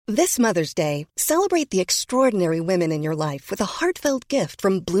This Mother's Day, celebrate the extraordinary women in your life with a heartfelt gift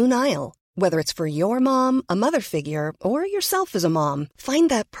from Blue Nile. Whether it's for your mom, a mother figure, or yourself as a mom, find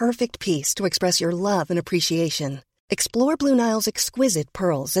that perfect piece to express your love and appreciation. Explore Blue Nile's exquisite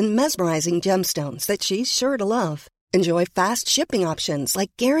pearls and mesmerizing gemstones that she's sure to love. Enjoy fast shipping options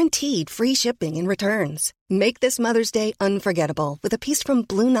like guaranteed free shipping and returns. Make this Mother's Day unforgettable with a piece from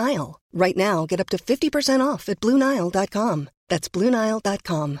Blue Nile. Right now, get up to 50% off at BlueNile.com. That's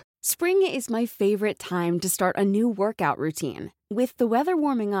BlueNile.com. Spring is my favorite time to start a new workout routine. With the weather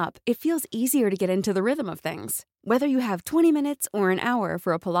warming up, it feels easier to get into the rhythm of things. Whether you have 20 minutes or an hour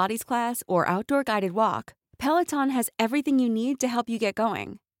for a Pilates class or outdoor guided walk, Peloton has everything you need to help you get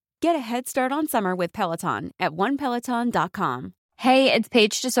going. Get a head start on summer with Peloton at onepeloton.com. Hey, it's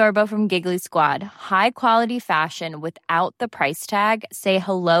Paige DeSorbo from Giggly Squad. High quality fashion without the price tag. Say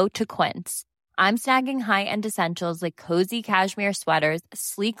hello to Quince. I'm snagging high-end essentials like cozy cashmere sweaters,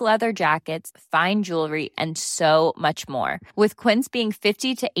 sleek leather jackets, fine jewelry, and so much more. With Quince being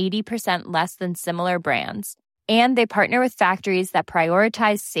 50 to 80% less than similar brands. And they partner with factories that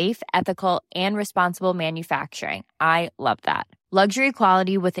prioritize safe, ethical, and responsible manufacturing. I love that. Luxury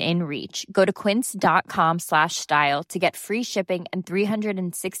quality within reach. Go to quince.com/style to get free shipping and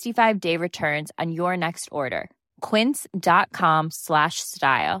 365-day returns on your next order.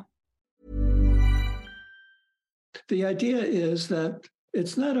 Quince.com/style. The idea is that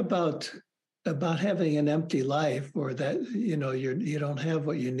it's not about having an empty life, or that you don't have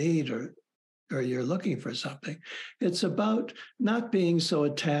what you need, or you're looking for something. It's about not being so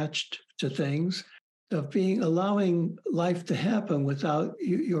attached to things, of allowing life to happen without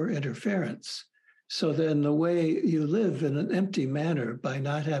your interference. So then the way you live in an empty manner, by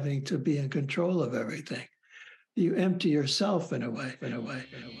not having to be in control of everything, you empty yourself in a way.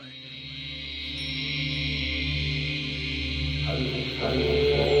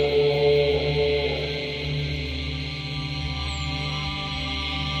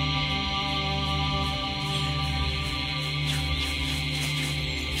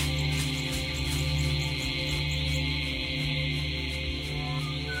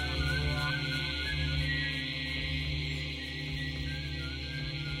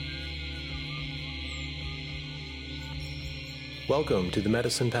 Welcome to the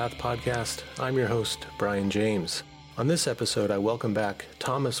Medicine Path Podcast. I'm your host, Brian James. On this episode, I welcome back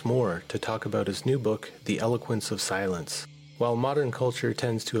Thomas More to talk about his new book, The Eloquence of Silence. While modern culture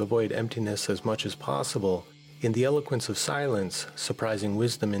tends to avoid emptiness as much as possible, in The Eloquence of Silence, Surprising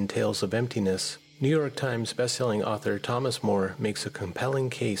Wisdom in Tales of Emptiness, New York Times bestselling author Thomas More makes a compelling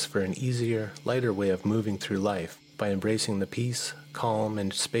case for an easier, lighter way of moving through life by embracing the peace, calm,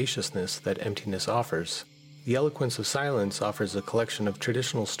 and spaciousness that emptiness offers. The Eloquence of Silence offers a collection of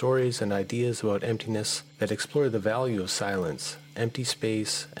traditional stories and ideas about emptiness that explore the value of silence, empty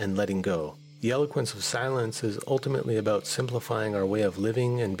space, and letting go. The Eloquence of Silence is ultimately about simplifying our way of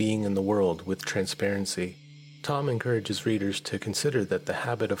living and being in the world with transparency. Tom encourages readers to consider that the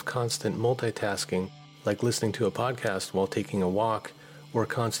habit of constant multitasking, like listening to a podcast while taking a walk or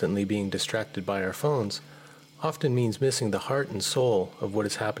constantly being distracted by our phones, often means missing the heart and soul of what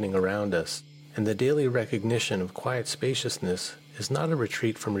is happening around us. And the daily recognition of quiet spaciousness is not a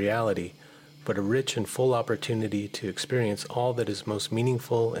retreat from reality, but a rich and full opportunity to experience all that is most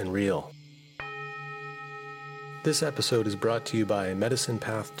meaningful and real. This episode is brought to you by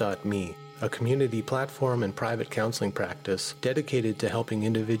MedicinePath.me, a community platform and private counseling practice dedicated to helping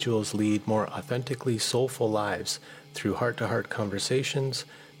individuals lead more authentically soulful lives through heart-to-heart conversations,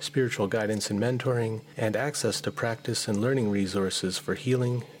 spiritual guidance and mentoring, and access to practice and learning resources for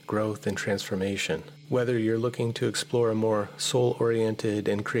healing, growth, and transformation. Whether you're looking to explore a more soul-oriented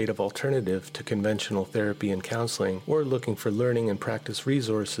and creative alternative to conventional therapy and counseling, or looking for learning and practice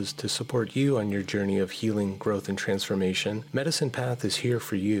resources to support you on your journey of healing, growth, and transformation, Medicine Path is here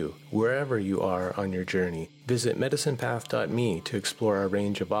for you, wherever you are on your journey. Visit MedicinePath.me to explore our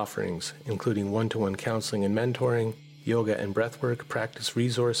range of offerings, including one-to-one counseling and mentoring, yoga and breathwork practice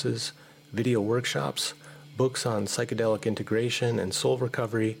resources, video workshops, books on psychedelic integration and soul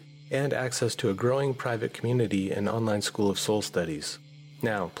recovery, and access to a growing private community and online school of soul studies.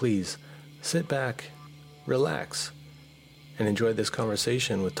 Now, please, sit back, relax, and enjoy this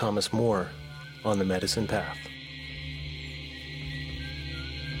conversation with Thomas More on the Medicine Path.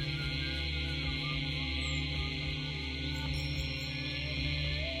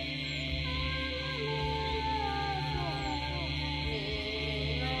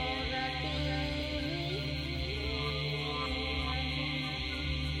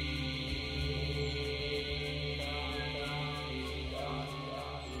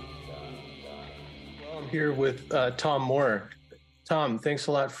 Here with Tom More. Tom, thanks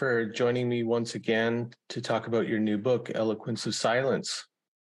a lot for joining me once again to talk about your new book, Eloquence of Silence.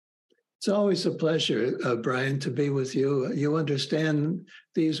 It's always a pleasure, Brian, to be with you. You understand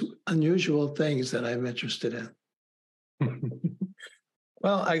these unusual things that I'm interested in.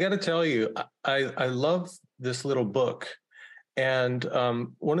 Well, I got to tell you, I love this little book. And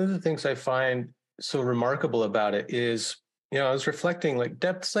one of the things I find so remarkable about it is, I was reflecting, like,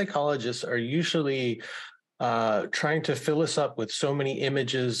 depth psychologists are usually trying to fill us up with so many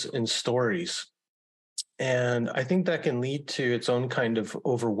images and stories. And I think that can lead to its own kind of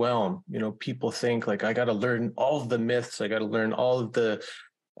overwhelm. People think, like, I got to learn all of the myths, I got to learn all of the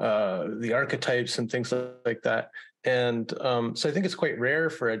archetypes and things like that. And so I think it's quite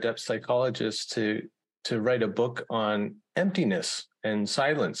rare for a depth psychologist to write a book on emptiness and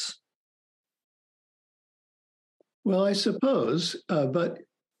silence. Well, I suppose, but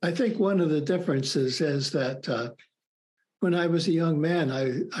I think one of the differences is that when I was a young man,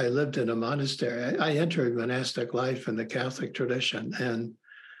 I lived in a monastery. I entered monastic life in the Catholic tradition, and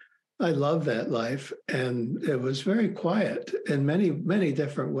I loved that life. And it was very quiet in many, many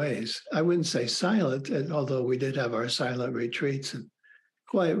different ways. I wouldn't say silent, although we did have our silent retreats and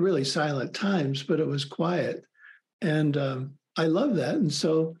quiet, really silent times, but it was quiet. And I love that. And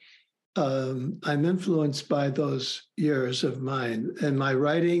so I'm influenced by those years of mine in my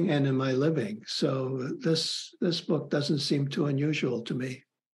writing and in my living. So this book doesn't seem too unusual to me.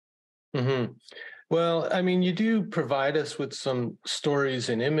 Mm-hmm. Well, I mean, you do provide us with some stories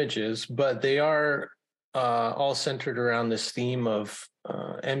and images, but they are all centered around this theme of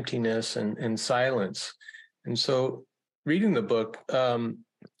emptiness and silence. And so reading the book,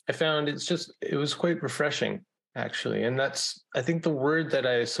 I found it was quite refreshing, actually. And that's, I think, the word that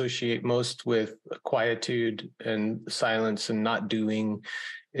I associate most with quietude and silence and not doing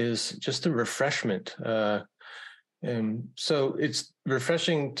is just a refreshment. And so it's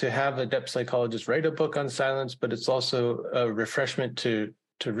refreshing to have a depth psychologist write a book on silence, but it's also a refreshment to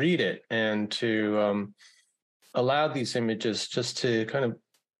read it and to allow these images just to kind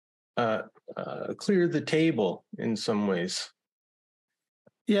of clear the table in some ways.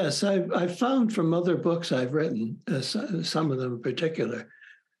 Yes, I've found from other books I've written, some of them in particular,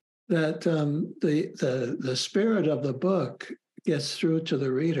 that the spirit of the book gets through to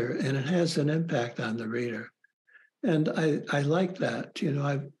the reader, and it has an impact on the reader. And I like that.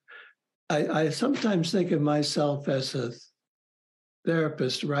 I sometimes think of myself as a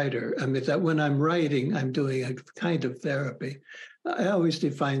therapist writer. I mean, that when I'm writing, I'm doing a kind of therapy. I always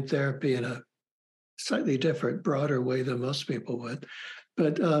define therapy in a slightly different, broader way than most people would.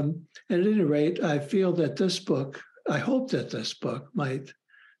 But at any rate, I feel that I hope that this book might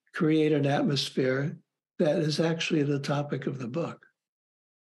create an atmosphere that is actually the topic of the book.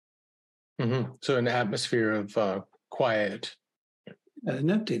 Mm-hmm. So an atmosphere of quiet.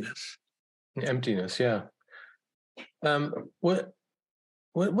 And emptiness. Emptiness, yeah. What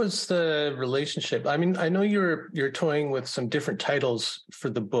was the relationship? I mean, I know you're toying with some different titles for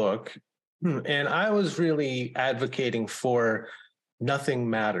the book, and I was really advocating for Nothing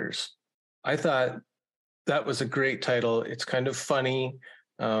Matters. I thought that was a great title. It's kind of funny.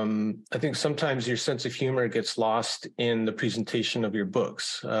 I think sometimes your sense of humor gets lost in the presentation of your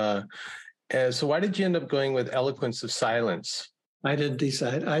books. So why did you end up going with Eloquence of Silence? I didn't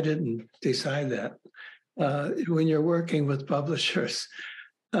decide that. When you're working with publishers,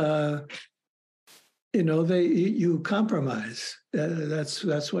 you compromise.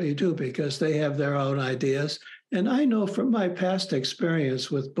 That's what you do, because they have their own ideas. And I know from my past experience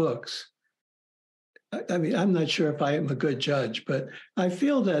with books, I mean, I'm not sure if I am a good judge, but I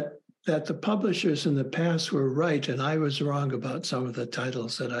feel that the publishers in the past were right and I was wrong about some of the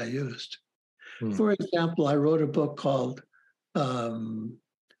titles that I used. For example, I wrote a book called The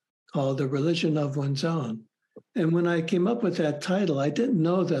Religion of One's Own. And when I came up with that title, I didn't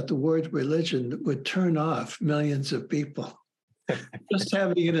know that the word religion would turn off millions of people, just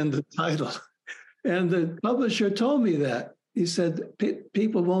having it in the title. And the publisher told me that. He said,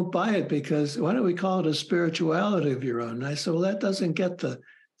 people won't buy it because why don't we call it a spirituality of your own? And I said, well, that doesn't get the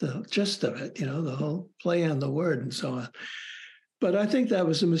gist of it, the whole play on the word and so on. But I think that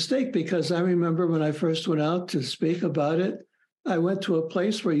was a mistake, because I remember when I first went out to speak about it, I went to a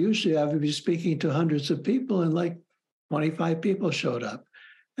place where usually I would be speaking to hundreds of people, and like 25 people showed up.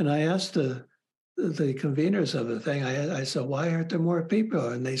 And I asked the conveners of the thing, I said, why aren't there more people?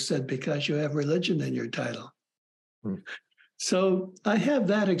 And they said, because you have religion in your title. So I have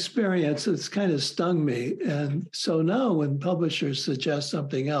that experience. It's kind of stung me. And so now when publishers suggest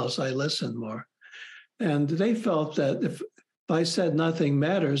something else, I listen more. And they felt that if I said Nothing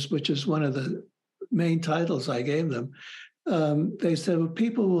Matters, which is one of the main titles I gave them, they said, well,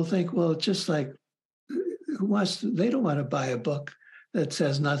 people will think, well, it's just like, they don't want to buy a book that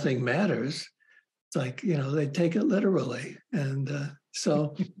says nothing matters. It's like, they take it literally. And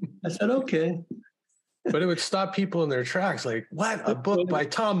so I said, okay. But it would stop people in their tracks. Like, what? A book by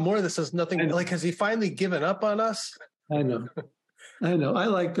Tom Moore that says nothing? Like, has he finally given up on us? I know. I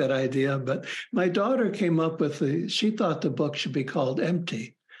like that idea. But my daughter came up with she thought the book should be called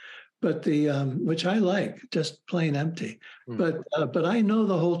Empty, but which I like, just plain empty. But I know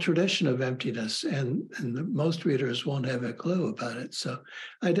the whole tradition of emptiness, and most readers won't have a clue about it. So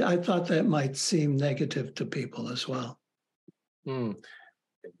I thought that might seem negative to people as well.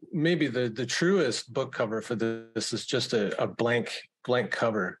 Maybe the truest book cover for this is just a blank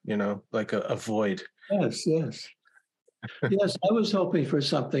cover, like a void. Yes. Yes, I was hoping for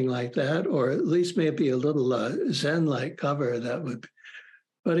something like that, or at least maybe a little Zen-like cover that would.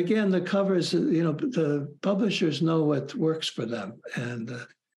 But again, the covers, the publishers know what works for them. And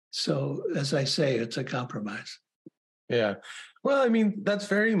so, as I say, it's a compromise. Yeah. Well, I mean, that's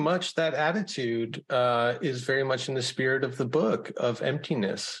very much, that attitude is very much in the spirit of the book, of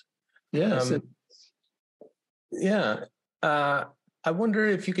Emptiness. Yes. Yeah. I wonder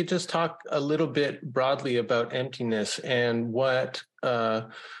if you could just talk a little bit broadly about emptiness and what, I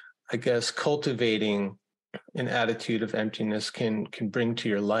guess, cultivating an attitude of emptiness can bring to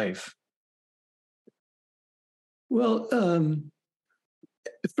your life. Well,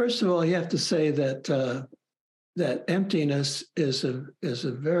 first of all, you have to say that that emptiness is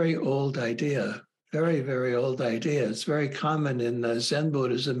a very old idea, very, very old idea. It's very common in Zen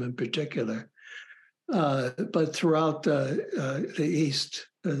Buddhism in particular. But throughout the East,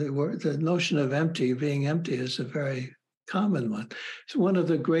 the notion of being empty is a very common one. It's one of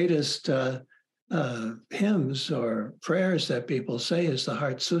the greatest hymns or prayers that people say is the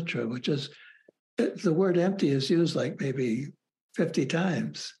Heart Sutra, which is, the word empty is used like maybe 50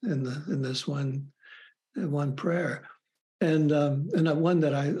 times in this one prayer, and one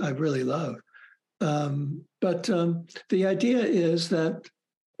that I really love. But the idea is that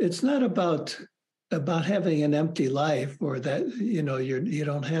it's not about having an empty life, or that you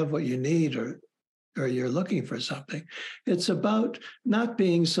don't have what you need, or you're looking for something. It's about not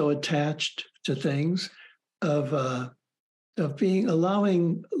being so attached to things, of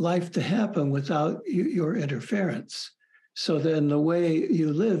allowing life to happen without your interference. So then the way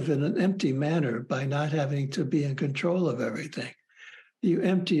you live in an empty manner, by not having to be in control of everything, you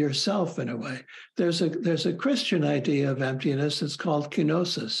empty yourself in a way. There's a Christian idea of emptiness. It's called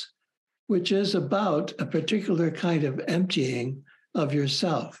kenosis, which is about a particular kind of emptying of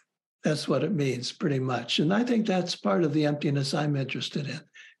yourself. That's what it means, pretty much. And I think that's part of the emptiness I'm interested in,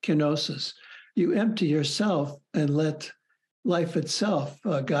 kenosis. You empty yourself and let life itself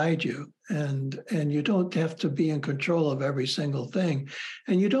guide you. And you don't have to be in control of every single thing.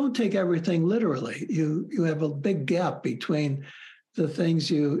 And you don't take everything literally. You have a big gap between the things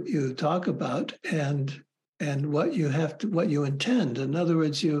you talk about and what you intend. In other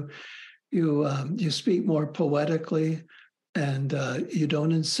words, you speak more poetically, and you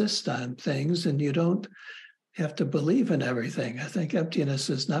don't insist on things, and you don't have to believe in everything. I think emptiness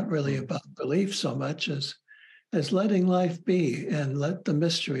is not really about belief so much as letting life be, and let the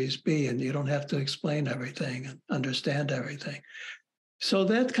mysteries be, and you don't have to explain everything and understand everything. So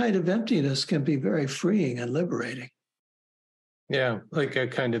that kind of emptiness can be very freeing and liberating. Yeah, like a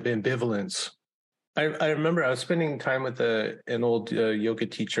kind of ambivalence. I remember I was spending time with an old yoga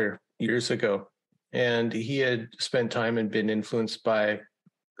teacher years ago, and he had spent time and been influenced by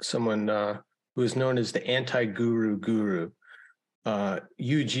someone who is known as the anti-guru guru,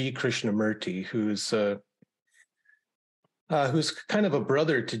 U.G. Krishnamurti, who's kind of a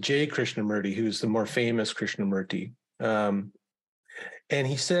brother to J. Krishnamurti, who's the more famous Krishnamurti. And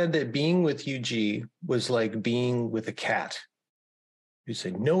he said that being with U.G. was like being with a cat. He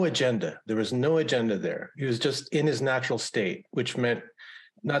said no agenda. There was no agenda there. He was just in his natural state, which meant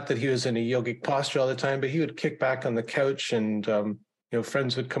not that he was in a yogic posture all the time, but he would kick back on the couch, and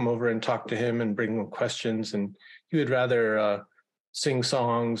friends would come over and talk to him and bring him questions, and he would rather sing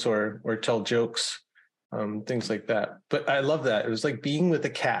songs or tell jokes, things like that. But I love that. It was like being with a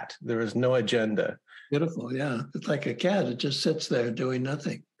cat. There was no agenda. Beautiful, yeah. It's like a cat. It just sits there doing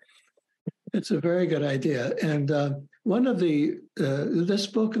nothing. It's a very good idea. And one of this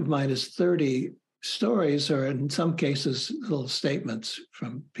book of mine is 30 stories, or in some cases, little statements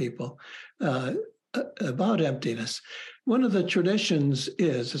from people about emptiness. One of the traditions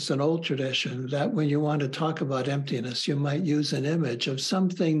it's an old tradition, that when you want to talk about emptiness, you might use an image of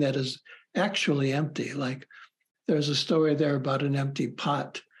something that is actually empty. Like there's a story there about an empty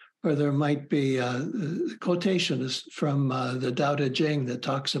pot, or there might be quotations from the Tao Te Ching that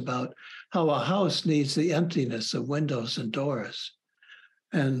talks about how a house needs the emptiness of windows and doors.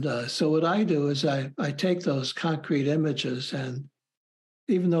 And so what I do is I take those concrete images, and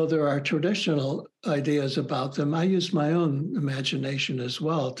even though there are traditional ideas about them, I use my own imagination as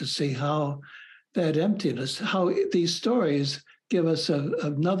well to see how that emptiness, how these stories give us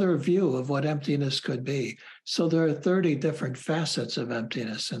another view of what emptiness could be. So there are 30 different facets of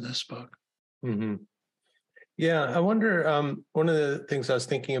emptiness in this book. Mm-hmm. Yeah, I wonder, one of the things I was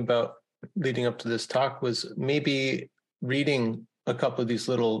thinking about leading up to this talk was maybe reading a couple of these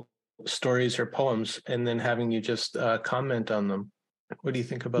little stories or poems and then having you just comment on them. What do you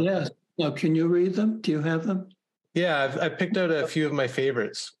think about that? Now, can you read them? Do you have them? Yeah, I picked out a few of my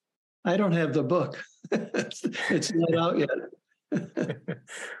favorites. I don't have the book. It's not out yet.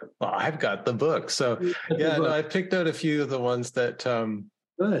 Well, I've got the book. So yeah, no, I picked out a few of the ones that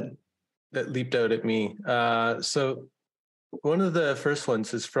Good. that leaped out at me. So one of the first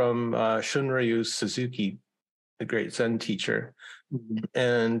ones is from Shunryu Suzuki, the great Zen teacher. Mm-hmm.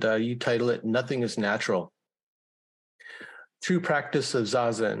 And you title it, "Nothing is Natural." True practice of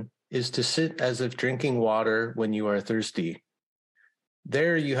Zazen is to sit as if drinking water when you are thirsty.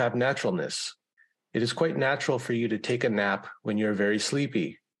 There you have naturalness. It is quite natural for you to take a nap when you are very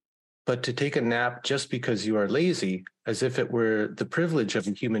sleepy. But to take a nap just because you are lazy, as if it were the privilege of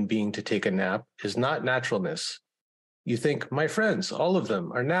a human being to take a nap, is not naturalness. You think, my friends, all of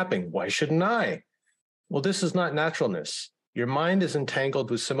them are napping. Why shouldn't I? Well, this is not naturalness. Your mind is entangled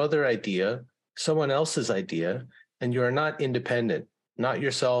with some other idea, someone else's idea, and you are not independent, not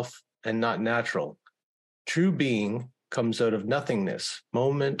yourself, and not natural. True being comes out of nothingness,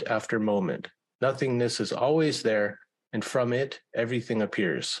 moment after moment. Nothingness is always there, and from it, everything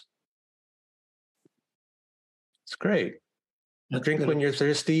appears. It's great. That's Drink good. when you're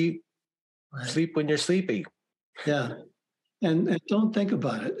thirsty, Right. Sleep when you're sleepy. Yeah. And don't think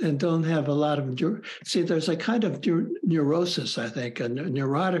about it, and don't have a lot of, see, there's a kind of neurosis, I think, a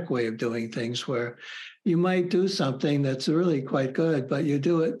neurotic way of doing things where you might do something that's really quite good, but you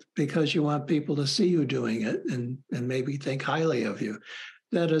do it because you want people to see you doing it and maybe think highly of you.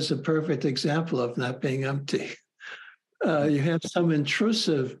 That is a perfect example of not being empty. You have some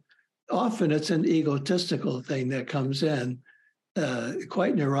intrusive, often it's an egotistical thing that comes in,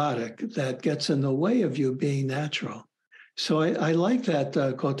 quite neurotic, that gets in the way of you being natural. So I like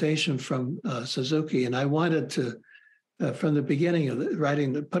that quotation from Suzuki, and I wanted to, from the beginning of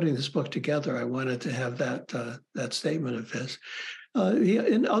putting this book together, I wanted to have that statement of his.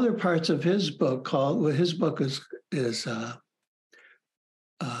 In other parts of his book, his book is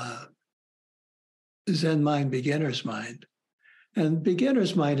Zen Mind, Beginner's Mind. And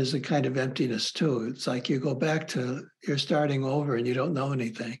beginner's mind is a kind of emptiness too. It's like you go back to, you're starting over and you don't know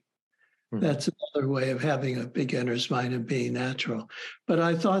anything. Mm-hmm. That's another way of having a beginner's mind and being natural. But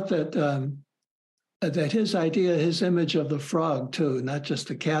I thought that that his idea, his image of the frog too, not just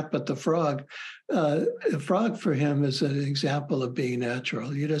the cat, but the frog for him is an example of being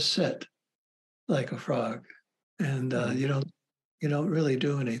natural. You just sit like a frog, and you don't really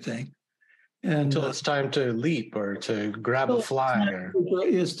do anything. And, until it's time to leap or to grab a fly. Or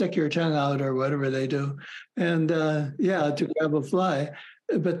you stick your tongue out or whatever they do. And to grab a fly.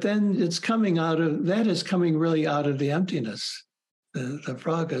 But then it's coming really out of the emptiness. The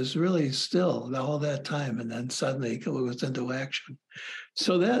frog is really still all that time, and then suddenly it goes into action.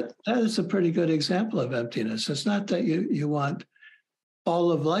 So that is a pretty good example of emptiness. It's not that you want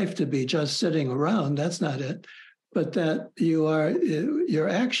all of life to be just sitting around. That's not it. But that your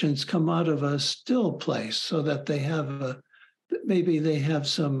actions come out of a still place, so that they have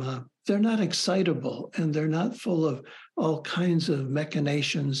some, they're not excitable, and they're not full of all kinds of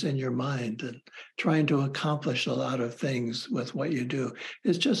machinations in your mind and trying to accomplish a lot of things with what you do.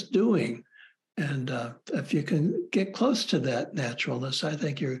 It's just doing. And if you can get close to that naturalness, I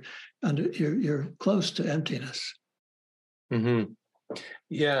think you're close to emptiness. Mm-hmm.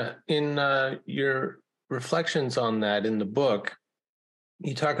 Yeah. In your reflections on that in the book,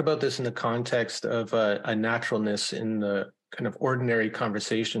 you talk about this in the context of a naturalness in the kind of ordinary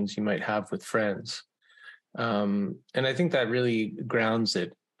conversations you might have with friends. And I think that really grounds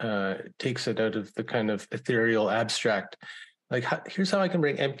it, takes it out of the kind of ethereal abstract. Like, here's how I can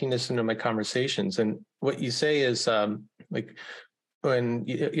bring emptiness into my conversations. And what you say is, like, when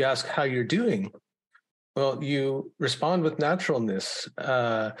you ask how you're doing, well, you respond with naturalness.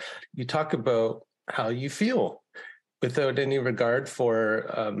 You talk about how you feel without any regard for,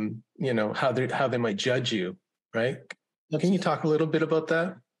 how they might judge you, right? Can you talk a little bit about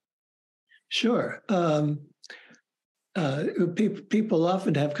that? Sure. People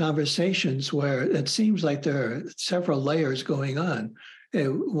often have conversations where it seems like there are several layers going on.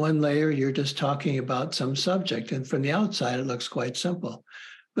 One layer, you're just talking about some subject, and from the outside, it looks quite simple.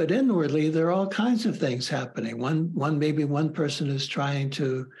 But inwardly, there are all kinds of things happening. Maybe one person is trying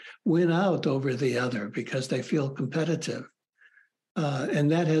to win out over the other because they feel competitive,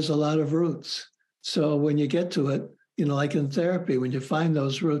 and that has a lot of roots. So when you get to it, like in therapy, when you find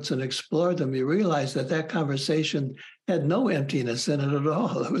those roots and explore them, you realize that conversation had no emptiness in it at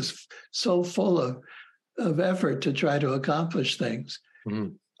all. It was so full of effort to try to accomplish things.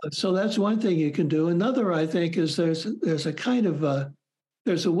 Mm-hmm. So that's one thing you can do. Another, I think, is there's a kind of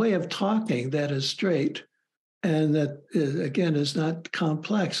there's a way of talking that is straight and that, again, is not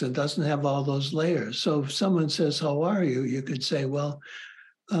complex and doesn't have all those layers. So if someone says, "How are you?" you could say, "Well,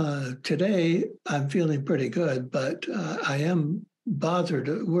 today I'm feeling pretty good, but I am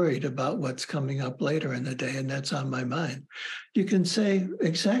worried about what's coming up later in the day, and that's on my mind." You can say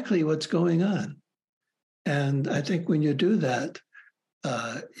exactly what's going on. And I think when you do that,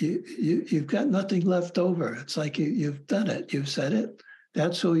 you've got nothing left over. It's like you've done it. You've said it.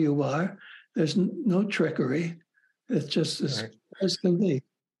 That's who you are. There's no trickery. It's just as can be.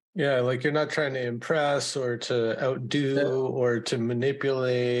 Yeah, like you're not trying to impress or to outdo or to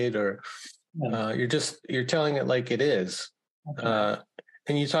manipulate, or you're telling it like it is. Okay.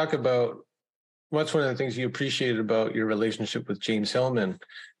 And you talk about what's one of the things you appreciated about your relationship with James Hillman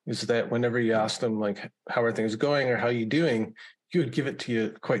is that whenever you asked him, like, how are things going or how are you doing, he would give it to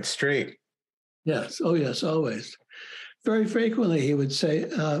you quite straight. Yes. Oh, yes, always. Very frequently, he would say,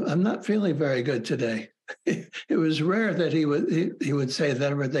 "I'm not feeling very good today." It was rare that he would say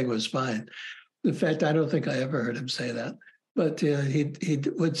that everything was fine. In fact, I don't think I ever heard him say that. But he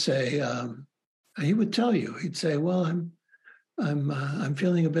would say, he would tell you, he'd say, "Well, I'm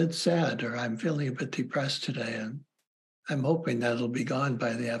feeling a bit sad, or I'm feeling a bit depressed today, and I'm hoping that'll be gone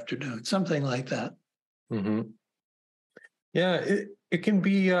by the afternoon," something like that. Mm-hmm. Yeah, it can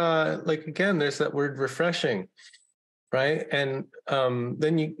be like, again, there's that word refreshing. Right. And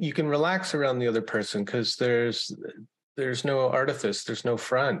then you can relax around the other person because there's no artifice, there's no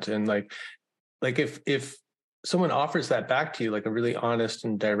front. And like if someone offers that back to you, like a really honest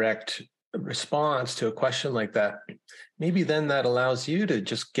and direct response to a question like that, maybe then that allows you to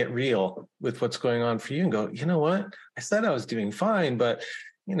just get real with what's going on for you and go, "You know what? I said I was doing fine, but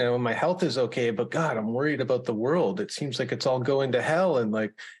my health is okay, but God, I'm worried about the world. It seems like it's all going to hell." And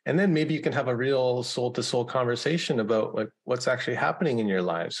then maybe you can have a real soul to soul conversation about like what's actually happening in your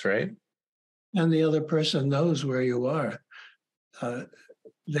lives. Right. And the other person knows where you are.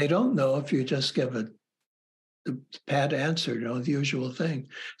 They don't know if you just give a pat answer, the usual thing.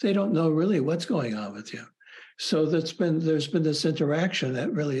 They don't know really what's going on with you. So there's been this interaction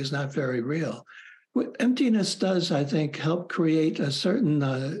that really is not very real. What emptiness does, I think, help create a certain,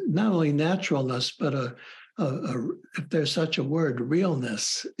 not only naturalness, but if there's such a word,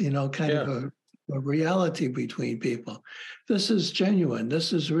 realness, kind of a reality between people. This is genuine.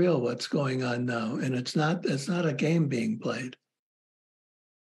 This is real, what's going on now. And it's not a game being played.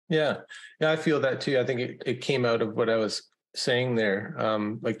 Yeah. Yeah, I feel that too. I think it came out of what I was saying there,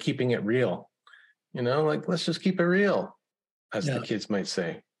 like keeping it real, like let's just keep it real, as the kids might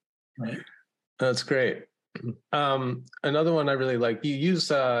say. Right. That's great. Another one I really like, you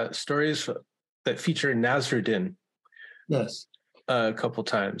use stories that feature Nasruddin. Yes. A couple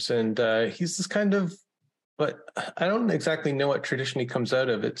times. And he's this kind of, but I don't exactly know what tradition he comes out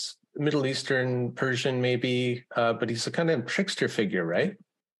of. It's Middle Eastern, Persian maybe, but he's a kind of trickster figure, right?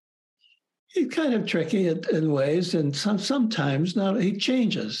 He's kind of tricky in ways, and sometimes now he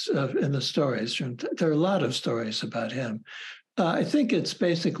changes in the stories. There are a lot of stories about him. I think it's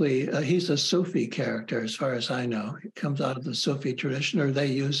basically, he's a Sufi character, as far as I know. He comes out of the Sufi tradition, or they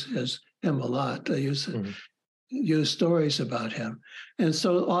use him a lot. They use stories about him. And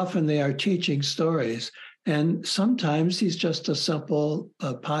so often they are teaching stories. And sometimes he's just a simple,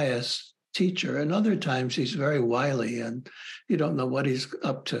 pious teacher. And other times he's very wily and you don't know what he's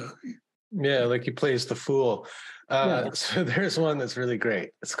up to. Yeah, like he plays the fool. So there's one that's really great.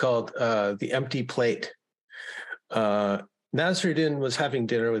 It's called The Empty Plate. Nasruddin was having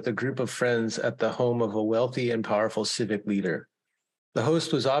dinner with a group of friends at the home of a wealthy and powerful civic leader. The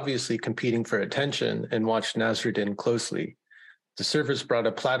host was obviously competing for attention and watched Nasruddin closely. The servers brought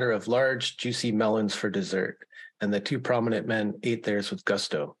a platter of large, juicy melons for dessert, and the two prominent men ate theirs with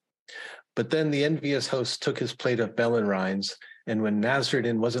gusto. But then the envious host took his plate of melon rinds, and when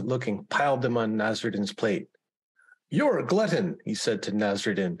Nasruddin wasn't looking, piled them on Nasruddin's plate. "You're a glutton," he said to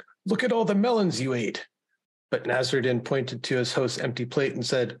Nasruddin. "Look at all the melons you ate." But Nasruddin pointed to his host's empty plate and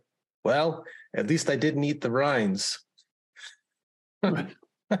said, "Well, at least I didn't eat the rinds." Right.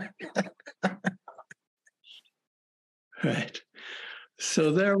 Right.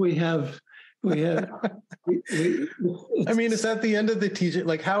 So there we have. I mean, is that the end of the teaching?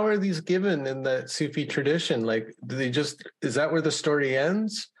 Like, how are these given in the Sufi tradition? Like, is that where the story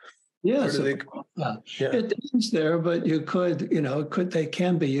ends? Yes, Or do it ends there, but they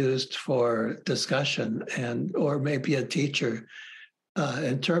can be used for discussion or maybe a teacher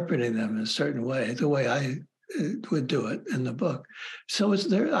interpreting them in a certain way, the way I would do it in the book. So it's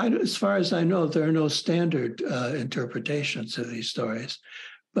there. As far as I know, there are no standard interpretations of these stories,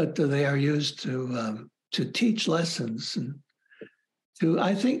 but they are used to teach lessons and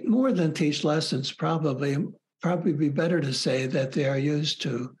I think more than teach lessons. Probably be better to say that they are used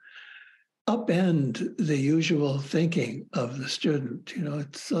to upend the usual thinking of the student.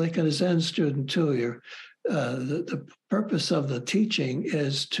 It's like a Zen student too. The purpose of the teaching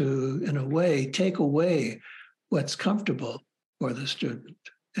is to, in a way, take away what's comfortable for the student.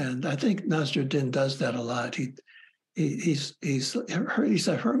 And I think Nasruddin does that a lot. He's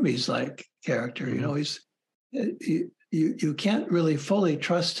a Hermes-like character. Mm-hmm. You can't really fully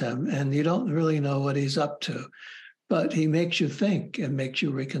trust him, and you don't really know what he's up to. But he makes you think and makes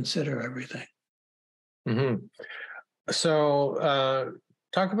you reconsider everything. Mm-hmm. So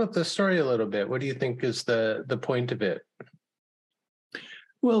talk about the story a little bit. What do you think is the point of it?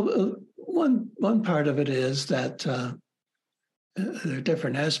 Well, one part of it is that there are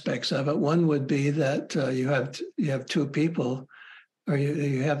different aspects of it. One would be that you have two people, or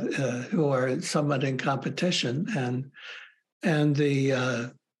you have who are somewhat in competition, and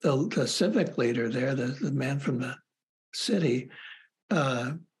the civic leader there, the man from the city,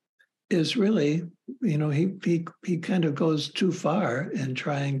 is really, he kind of goes too far in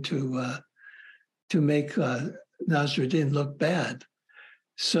trying to make Nasruddin look bad.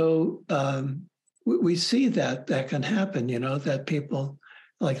 So we see that can happen. That people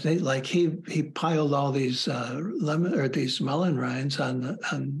he piled all these these melon rinds on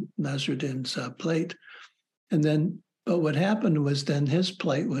Nasruddin's plate, but what happened was then his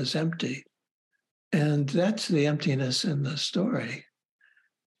plate was empty. And that's the emptiness in the story.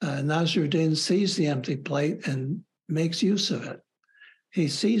 Nasruddin sees the empty plate and makes use of it. He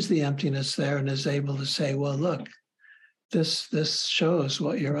sees the emptiness there and is able to say, well, look, this shows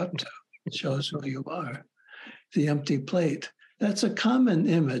what you're up to. It shows who you are. The empty plate. That's a common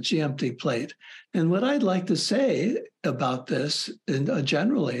image, the empty plate. And what I'd like to say about this,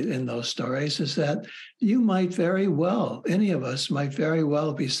 generally in those stories, is that any of us might very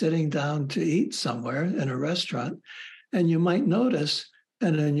well be sitting down to eat somewhere in a restaurant, and you might notice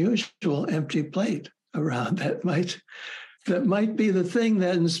an unusual empty plate around that might be the thing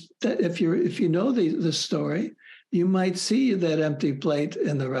that if you know the story, you might see that empty plate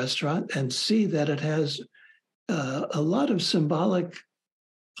in the restaurant and see that it has a lot of symbolic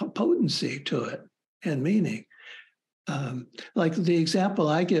potency to it and meaning. Like the example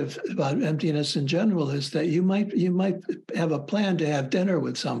I give about emptiness in general is that you might have a plan to have dinner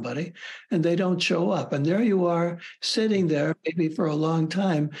with somebody and they don't show up. And there you are sitting there maybe for a long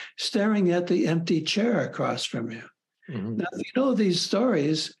time, staring at the empty chair across from you. Mm-hmm. Now, if you know these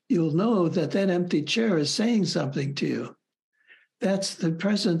stories, you'll know that empty chair is saying something to you. That's the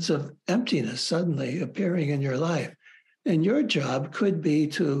presence of emptiness suddenly appearing in your life. And your job could be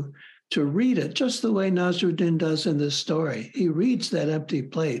to read it just the way Nasruddin does in this story. He reads that empty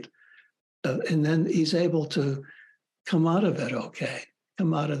plate, and then he's able to come out of it okay,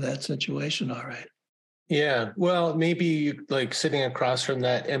 come out of that situation all right. Yeah, well, maybe like sitting across from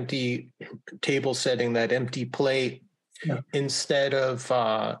that empty table setting, that empty plate, instead of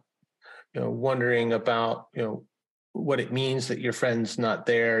wondering about what it means that your friend's not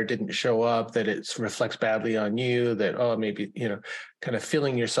there, didn't show up, that it reflects badly on you, that, maybe, kind of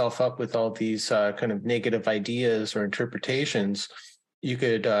filling yourself up with all these kind of negative ideas or interpretations, you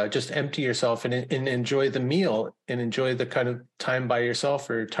could just empty yourself and enjoy the meal and enjoy the kind of time by yourself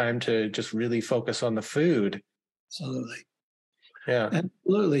or time to just really focus on the food. Absolutely. Yeah.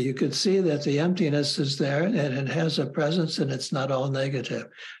 Absolutely. You could see that the emptiness is there and it has a presence and it's not all negative.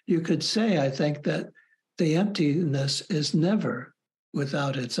 You could say, I think, that the emptiness is never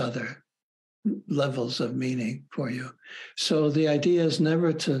without its other levels of meaning for you. So the idea is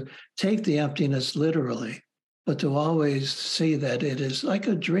never to take the emptiness literally, but to always see that it is like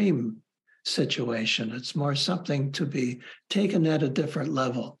a dream situation. It's more something to be taken at a different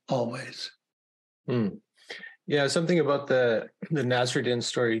level always. Yeah, something about the Nasruddin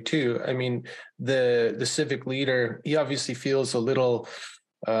story too. I mean, the civic leader, he obviously feels a little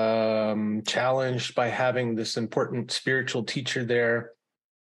challenged by having this important spiritual teacher there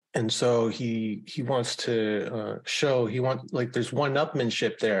And so he wants to show, like there's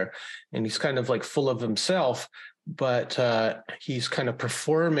one-upmanship there, and he's kind of like full of himself, but he's kind of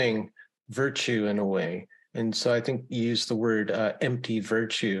performing virtue in a way. And so I think you used the word empty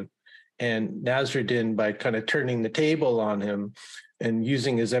virtue. And Nasruddin, by kind of turning the table on him and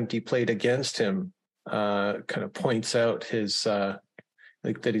using his empty plate against him, kind of points out his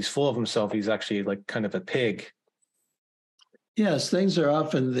like that he's full of himself. He's actually like kind of a pig. Yes, things are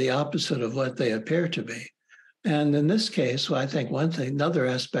often the opposite of what they appear to be. And in this case, well, I think another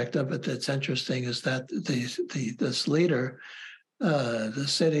aspect of it that's interesting is that this leader, the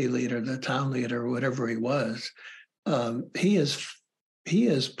city leader, the town leader, whatever he was, he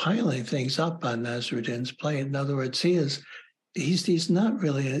is piling things up on Nasruddin's plate. In other words, he's not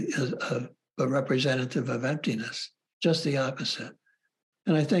really a representative of emptiness, just the opposite.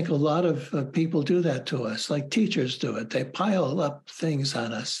 And I think a lot of people do that to us, like teachers do it. They pile up things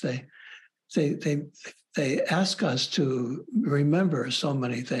on us. They ask us to remember so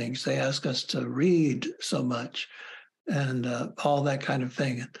many things. They ask us to read so much, and all that kind of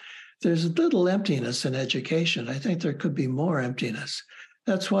thing. There's a little emptiness in education. I think there could be more emptiness.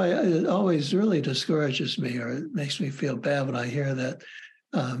 That's why it always really discourages me, or it makes me feel bad when I hear that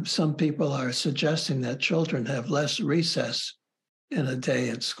some people are suggesting that children have less recess in a day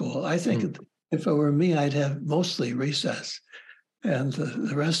at school. I think if it were me, I'd have mostly recess, and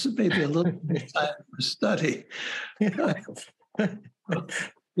the rest maybe a little time for study.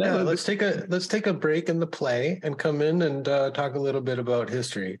 Let's take a break in the play and come in and talk a little bit about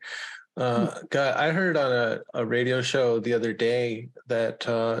history. I heard on a radio show the other day that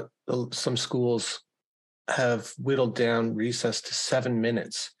some schools have whittled down recess to 7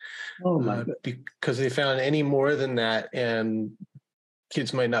 minutes. Oh my God. Because they found any more than that, and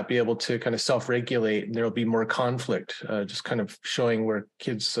kids might not be able to kind of self-regulate, and there'll be more conflict, just kind of showing where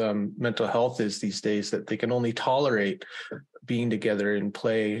kids' mental health is these days, that they can only tolerate being together in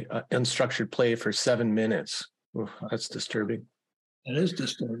play, unstructured play for 7 minutes. Ooh, that's disturbing. It is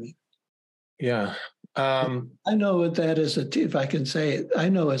disturbing. Yeah. I know what that is, if I can say it, I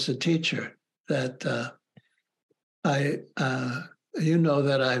know as a teacher that that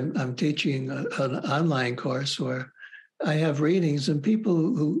I'm teaching an online course where I have readings, and people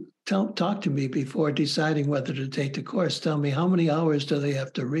who talk to me before deciding whether to take the course tell me how many hours do they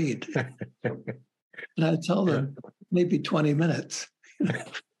have to read. And I tell them maybe 20 minutes.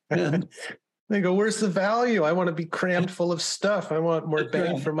 And they go, where's the value? I want to be crammed full of stuff. I want more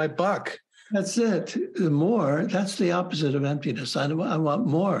bang for my buck. That's it. That's the opposite of emptiness. I want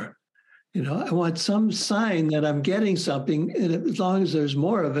more. I want some sign that I'm getting something. And as long as there's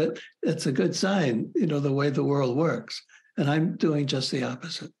more of it, it's a good sign, the way the world works. And I'm doing just the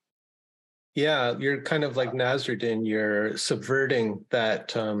opposite. Yeah, you're kind of like Nasruddin. You're subverting that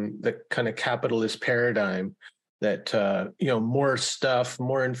the kind of capitalist paradigm that, more stuff,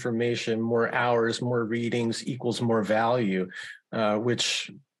 more information, more hours, more readings equals more value,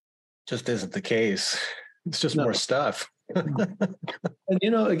 which just isn't the case. It's just more stuff.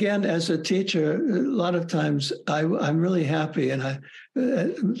 And, again, as a teacher, a lot of times I'm really happy. And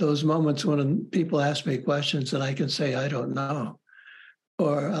those moments when people ask me questions and I can say, I don't know.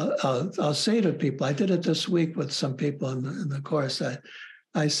 Or I'll say to people, I did it this week with some people in the course.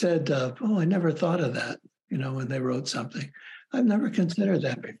 I said, I never thought of that, when they wrote something. I've never considered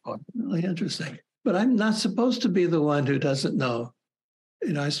that before. Really interesting. But I'm not supposed to be the one who doesn't know.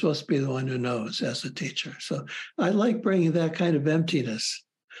 I'm supposed to be the one who knows as a teacher. So I like bringing that kind of emptiness.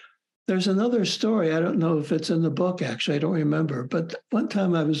 There's another story. I don't know if it's in the book, actually. I don't remember. But one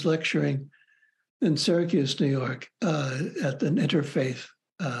time I was lecturing in Syracuse, New York, at an interfaith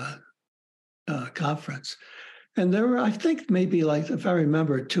conference. And there were, I think, maybe like, if I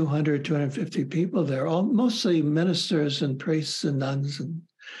remember, 200, 250 people there, all mostly ministers and priests and nuns.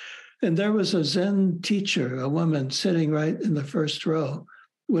 And there was a Zen teacher, a woman sitting right in the first row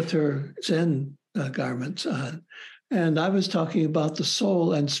with her Zen garments on. And I was talking about the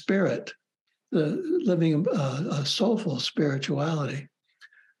soul and spirit, the living a soulful spirituality.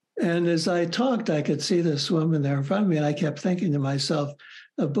 And as I talked, I could see this woman there in front of me, and I kept thinking to myself,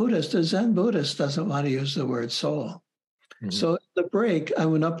 a Zen Buddhist doesn't want to use the word soul. Mm-hmm. So at the break, I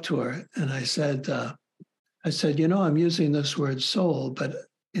went up to her and I said, I'm using this word soul, but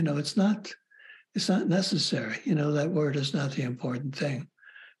it's not necessary. That word is not the important thing.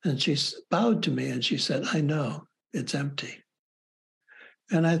 And she bowed to me and she said, I know, it's empty.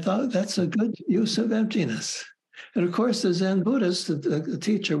 And I thought that's a good use of emptiness. And of course, the Zen Buddhist, the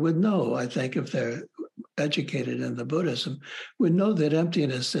teacher would know, I think, if they're educated in the Buddhism, would know that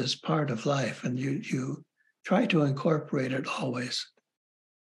emptiness is part of life. And you try to incorporate it always.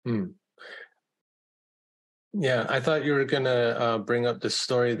 Hmm. Yeah, I thought you were going to bring up this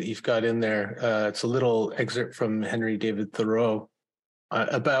story that you've got in there. It's a little excerpt from Henry David Thoreau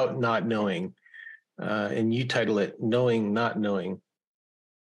about not knowing, and you title it "Knowing, Not Knowing."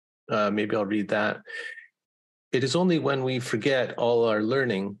 Maybe I'll read that. It is only when we forget all our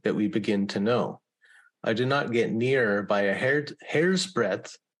learning that we begin to know. I do not get nearer by a hair's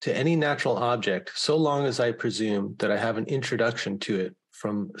breadth to any natural object so long as I presume that I have an introduction to it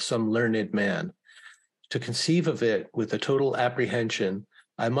from some learned man. To conceive of it with a total apprehension,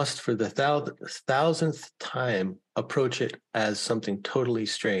 I must for the thousandth time approach it as something totally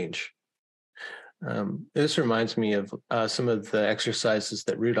strange. This reminds me of some of the exercises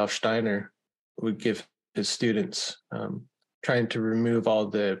that Rudolf Steiner would give his students, trying to remove all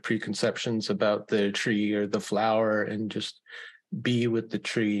the preconceptions about the tree or the flower and just be with the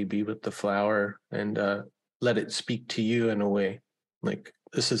tree, be with the flower, and let it speak to you in a way. Like,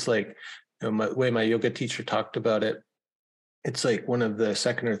 this is like, the way my yoga teacher talked about it, it's like one of the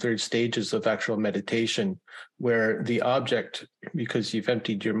second or third stages of actual meditation, where the object, because you've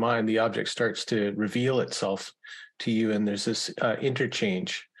emptied your mind, the object starts to reveal itself to you. And there's this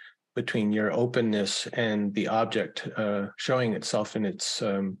interchange between your openness and the object showing itself in its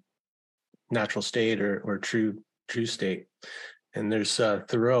natural state or true state. And there's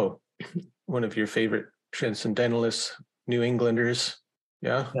Thoreau, one of your favorite transcendentalists, New Englanders.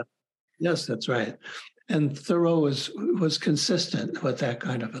 Yeah. Yep. Yes, that's right. And Thoreau was consistent with that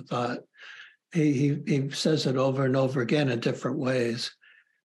kind of a thought. He says it over and over again in different ways.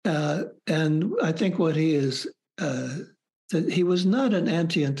 And I think what he is, that he was not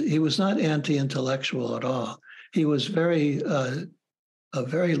anti-intellectual at all. He was a very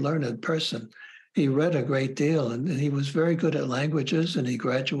learned person. He read a great deal, and he was very good at languages, and he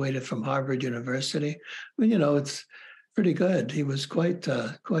graduated from Harvard University. I mean, it's pretty good. He was quite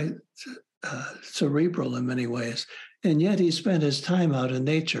cerebral in many ways, and yet he spent his time out in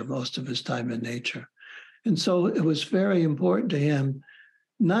nature, most of his time in nature. And so it was very important to him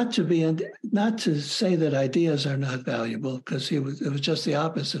not to say that ideas are not valuable, because it was just the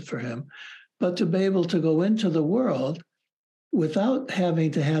opposite for him, but to be able to go into the world without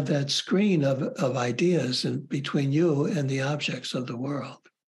having to have that screen of ideas in between you and the objects of the world.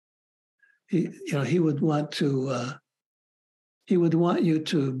 He would want you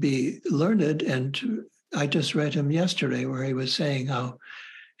to be learned, and I just read him yesterday where he was saying how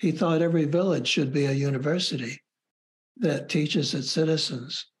he thought every village should be a university that teaches its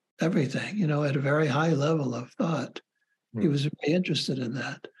citizens everything, at a very high level of thought. He was very interested in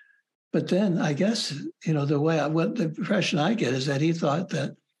that. But then I guess, the impression I get is that he thought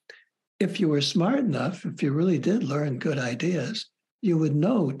that if you were smart enough, if you really did learn good ideas, you would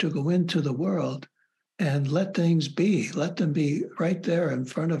know to go into the world and let things be, let them be right there in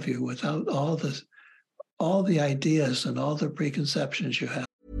front of you without all the ideas and all the preconceptions you have.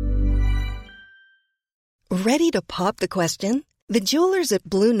 Ready to pop the question? The jewelers at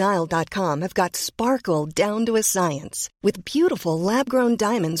BlueNile.com have got sparkle down to a science with beautiful lab-grown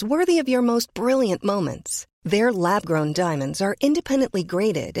diamonds worthy of your most brilliant moments. Their lab-grown diamonds are independently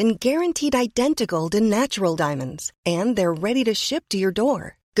graded and guaranteed identical to natural diamonds, and they're ready to ship to your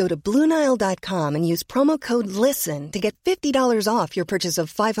door. Go to BlueNile.com and use promo code LISTEN to get $50 off your purchase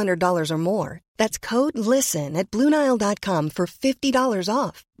of $500 or more. That's code LISTEN at BlueNile.com for $50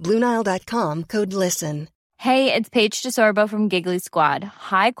 off. BlueNile.com, code LISTEN. Hey, it's Paige DeSorbo from Giggly Squad.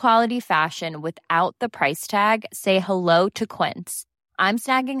 High quality fashion without the price tag. Say hello to Quince. I'm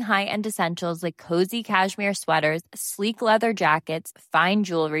snagging high-end essentials like cozy cashmere sweaters, sleek leather jackets, fine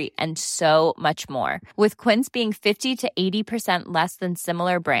jewelry, and so much more. With Quince being 50 to 80% less than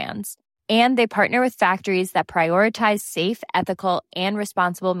similar brands. And they partner with factories that prioritize safe, ethical, and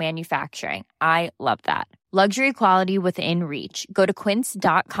responsible manufacturing. I love that. Luxury quality within reach. Go to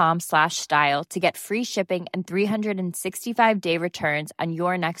quince.com/style to get free shipping and 365-day returns on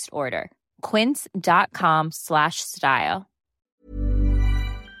your next order. Quince.com/style.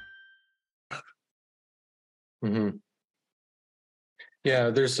 Mm-hmm.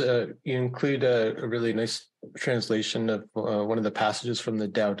 Yeah, you include a really nice translation of one of the passages from the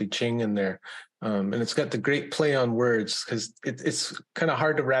Tao Te Ching in there. And it's got the great play on words, because it's kind of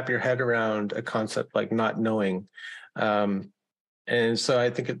hard to wrap your head around a concept like not knowing. And so I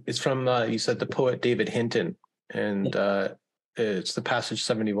think it's from, you said, the poet David Hinton, and it's the passage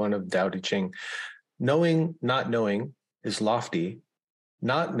 71 of Tao Te Ching. Knowing, not knowing is lofty.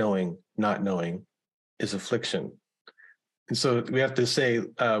 Not knowing is affliction. And so we have to say,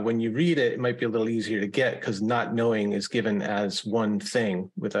 when you read it, it might be a little easier to get, because not knowing is given as one thing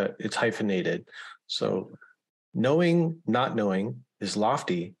it's hyphenated. So knowing, not knowing is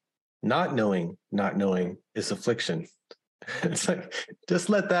lofty. Not knowing is affliction. It's like, just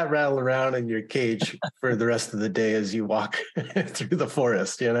let that rattle around in your cage for the rest of the day as you walk through the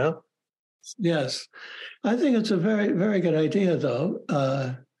forest, you know? Yes. I think it's a very, very good idea,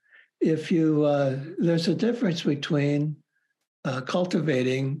 though. If you, there's a difference between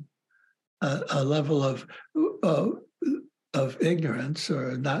cultivating a level of ignorance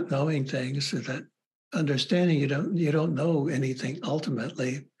or not knowing things, or that understanding you don't know anything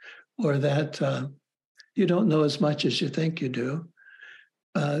ultimately, or that you don't know as much as you think you do.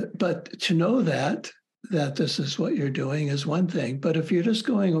 But to know that this is what you're doing is one thing. But if you're just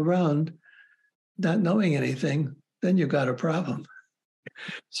going around not knowing anything, then you've got a problem.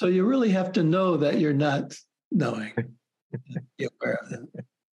 So you really have to know that you're not knowing. Be aware of it.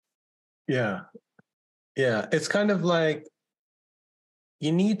 Yeah. Yeah. It's kind of like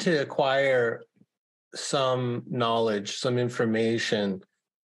you need to acquire some knowledge, some information,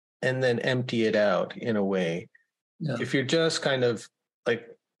 and then empty it out in a way. Yeah. If you're just kind of like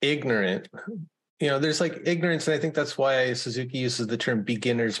ignorant, there's like ignorance. And I think that's why Suzuki uses the term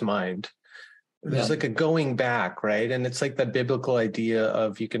beginner's mind. There's like a going back, right? And it's like that biblical idea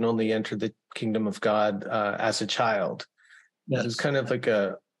of you can only enter the kingdom of God as a child. Yes. It's kind of like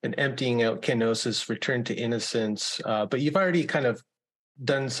an emptying out, kenosis, return to innocence. But you've already kind of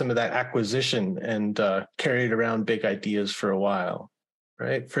done some of that acquisition and carried around big ideas for a while,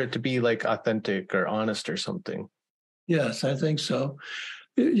 right? For it to be like authentic or honest or something. Yes, I think so.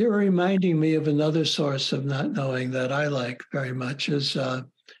 You're reminding me of another source of not knowing that I like very much is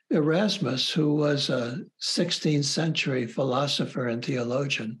Erasmus, who was a 16th century philosopher and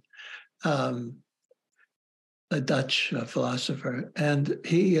theologian, a Dutch philosopher. And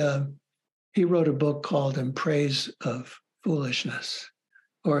he wrote a book called In Praise of Foolishness,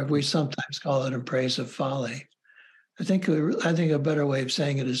 or we sometimes call it In Praise of Folly. I think a better way of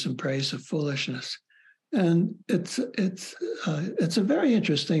saying it is In Praise of Foolishness. And it's a very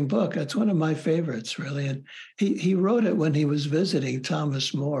interesting book. It's one of my favorites, really. And he wrote it when he was visiting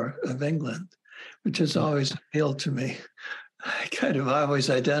Thomas More of England, which has always appealed to me. I always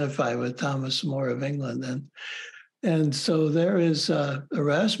identify with Thomas More of England. And so there is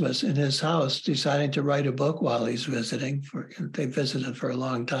Erasmus in his house deciding to write a book while he's visiting. They visited for a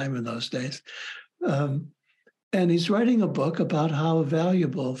long time in those days. And he's writing a book about how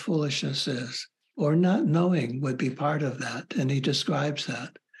valuable foolishness is. Or not knowing would be part of that. And he describes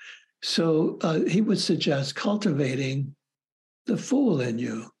that. So he would suggest cultivating the fool in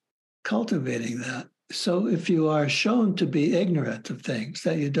you, cultivating that. So if you are shown to be ignorant of things,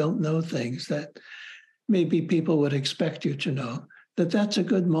 that you don't know things that maybe people would expect you to know, that's a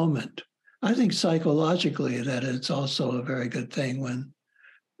good moment. I think psychologically that it's also a very good thing when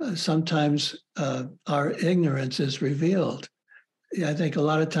sometimes our ignorance is revealed. I think a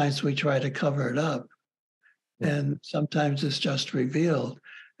lot of times we try to cover it up, and sometimes it's just revealed.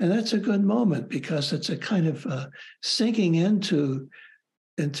 And that's a good moment because it's a kind of sinking into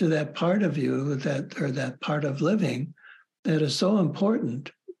that part of you that part of living that is so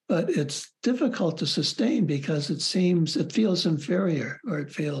important, but it's difficult to sustain because it feels inferior or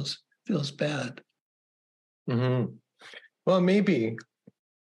it feels bad. Mm-hmm. Well, maybe,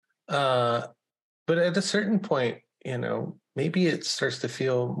 but at a certain point, maybe it starts to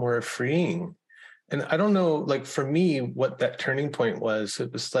feel more freeing. And I don't know, like for me, what that turning point was.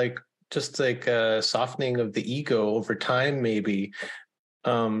 It was like just like a softening of the ego over time, maybe,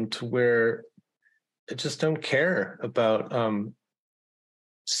 to where I just don't care about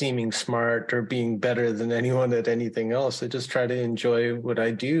seeming smart or being better than anyone at anything else. I just try to enjoy what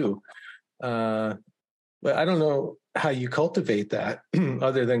I do. But I don't know how you cultivate that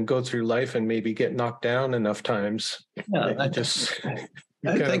other than go through life and maybe get knocked down enough times. Yeah, I think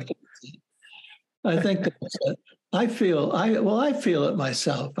that's it. I feel it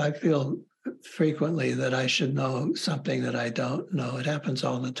myself. I feel frequently that I should know something that I don't know. It happens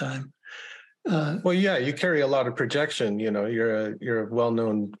all the time. Well, yeah, you carry a lot of projection. You're a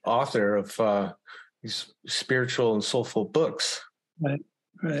well-known author of these spiritual and soulful books.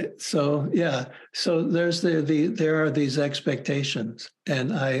 Right. So yeah. So there are these expectations,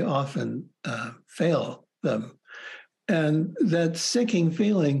 and I often fail them. And that sinking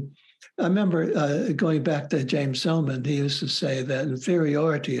feeling, I remember going back to James Hillman, he used to say that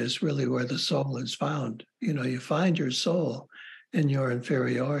inferiority is really where the soul is found. You find your soul in your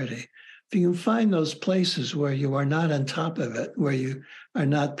inferiority. If you can find those places where you are not on top of it, where you are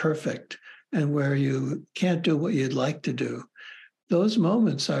not perfect, and where you can't do what you'd like to do, those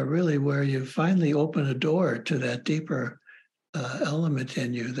moments are really where you finally open a door to that deeper element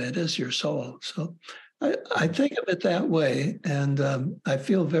in you that is your soul. So I think of it that way, and I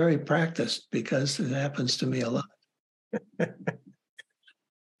feel very practiced because it happens to me a lot.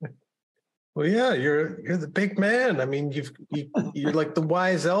 Well, yeah, you're the big man. I mean, you're like the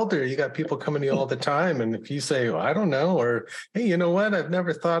wise elder. You got people coming to you all the time, and if you say, well, "I don't know," or "Hey, you know what? I've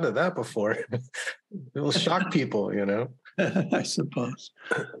never thought of that before," it will shock people. I suppose.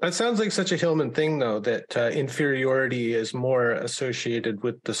 That sounds like such a Hillman thing, though, that inferiority is more associated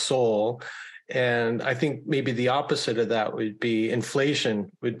with the soul. And I think maybe the opposite of that would be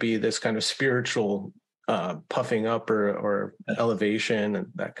inflation, would be this kind of spiritual puffing up or elevation and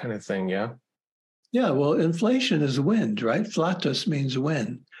that kind of thing. Yeah. Yeah. Well, inflation is wind, right? Flatus means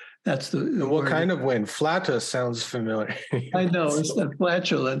wind. That's the And what kind of wind? Flatus sounds familiar. I know, it's the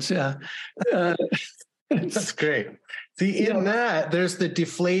flatulence. Yeah. That's great. See, in that, there's the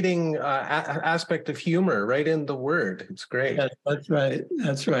deflating aspect of humor right in the word. It's great. Yeah, that's right.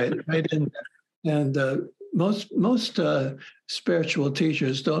 That's right. Right in there. And most spiritual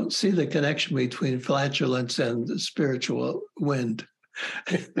teachers don't see the connection between flatulence and the spiritual wind.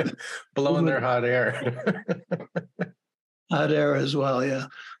 Blowing their hot air. Hot air as well, yeah.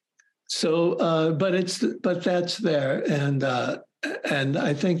 So, but that's there, and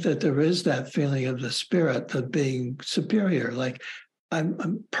I think that there is that feeling of the spirit of being superior, like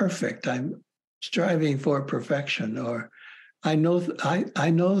I'm perfect, I'm striving for perfection, or I know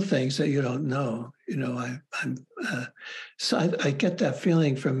I know things that you don't know. So I get that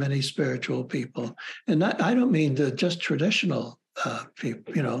feeling from many spiritual people, and I don't mean just traditional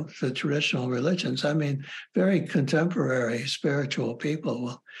people, the traditional religions. I mean very contemporary spiritual people.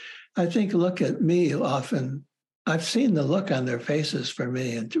 Well, I think look at me often. I've seen the look on their faces for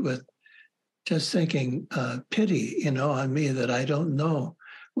me, and with just thinking pity, on me that I don't know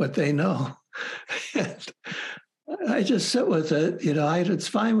what they know. And I just sit with it. It's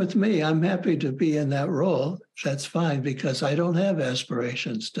fine with me. I'm happy to be in that role. That's fine because I don't have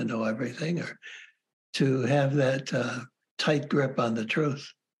aspirations to know everything or to have that tight grip on the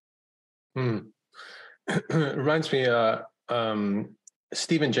truth. It reminds me,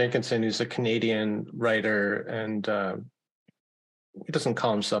 Stephen Jenkinson, who's a Canadian writer, and he doesn't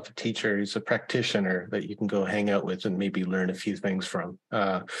call himself a teacher. He's a practitioner that you can go hang out with and maybe learn a few things from.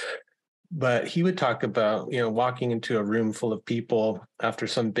 But he would talk about, walking into a room full of people after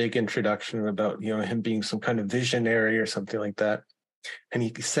some big introduction about, him being some kind of visionary or something like that. And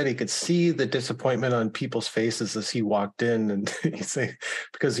he said he could see the disappointment on people's faces as he walked in. And he said,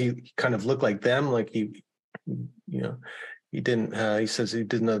 because he kind of looked like them, like he didn't, he says he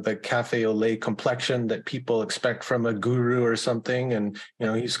didn't have the cafe au lait complexion that people expect from a guru or something. And,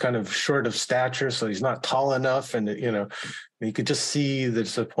 he's kind of short of stature, so he's not tall enough. And, you could just see the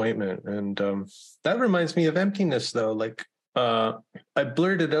disappointment. And that reminds me of emptiness, though. Like I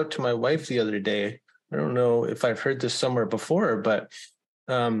blurted out to my wife the other day. I don't know if I've heard this somewhere before, but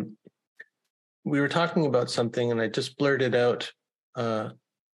we were talking about something and I just blurted out,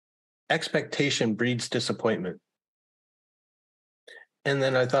 expectation breeds disappointment. And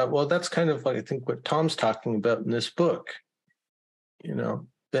then I thought, well, that's kind of like, I think what Tom's talking about in this book,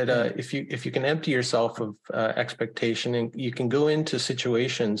 that if you can empty yourself of expectation and you can go into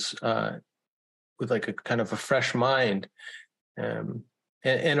situations with like a kind of a fresh mind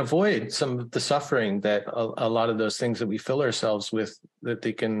and avoid some of the suffering that a lot of those things that we fill ourselves with, that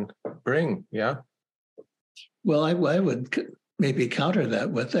they can bring. Yeah. Well, I would maybe counter that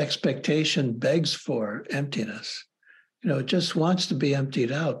with expectation begs for emptiness. It just wants to be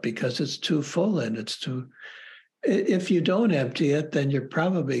emptied out because it's too full and it's too. If you don't empty it, then you're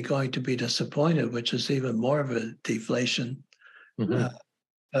probably going to be disappointed, which is even more of a deflation,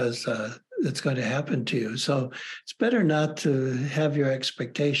 as it's going to happen to you. So it's better not to have your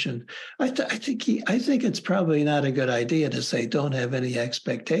expectation. I think it's probably not a good idea to say don't have any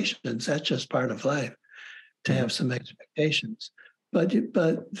expectations. That's just part of life, to have some expectations, but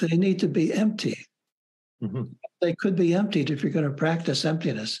they need to be empty. They could be emptied if you're going to practice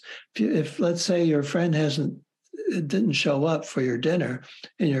emptiness. If let's say your friend didn't show up for your dinner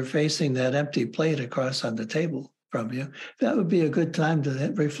and you're facing that empty plate across on the table from you, that would be a good time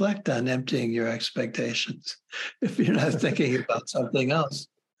to reflect on emptying your expectations if you're not thinking about something else.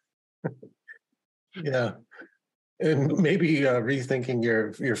 Yeah. And maybe rethinking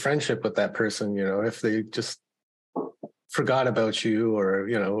your friendship with that person, if they just forgot about you or,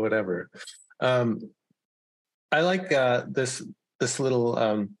 whatever. I like this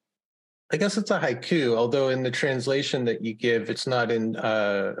little, I guess it's a haiku, although in the translation that you give, it's not in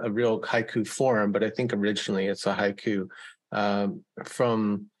a real haiku form, but I think originally it's a haiku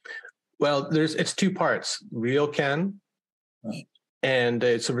it's two parts. Ryokan, And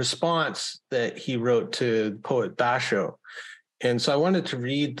it's a response that he wrote to poet Basho. And so I wanted to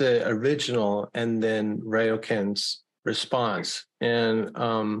read the original and then Ryoken's response. And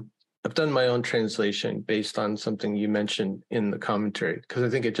I've done my own translation based on something you mentioned in the commentary, because I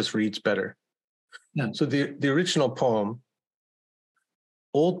think it just reads better. Yeah. So the original poem,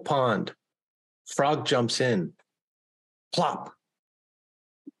 old pond, frog jumps in, plop.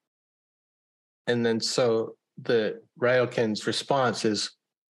 And then so the Ryoken's response is,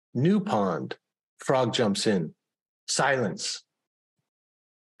 new pond, frog jumps in, silence.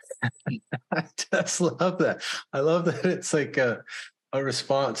 I just love that. I love that it's like a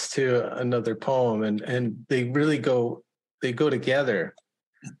response to another poem, and they really go together.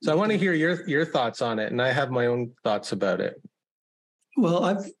 So I want to hear your thoughts on it, and I have my own thoughts about it. Well,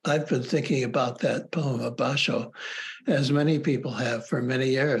 I've been thinking about that poem of Basho, as many people have for many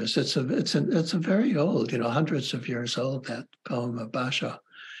years. It's a very old, hundreds of years old, that poem of Basho,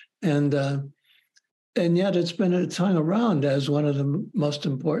 and yet it's hung around as one of the most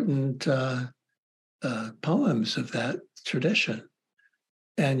important poems of that tradition.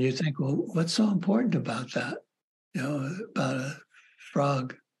 And you think, well, what's so important about that? About a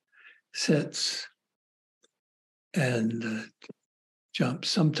frog sits and jumps.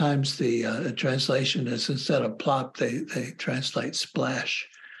 Sometimes the translation is, instead of plop, they translate splash.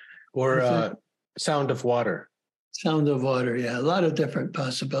 Or sound of water. Sound of water, yeah. A lot of different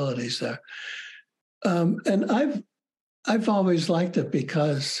possibilities there. And I've always liked it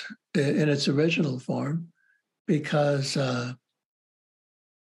because, in its original form, because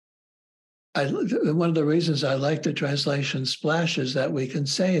one of the reasons I like the translation splash is that we can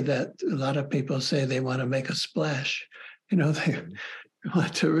say that a lot of people say they want to make a splash. They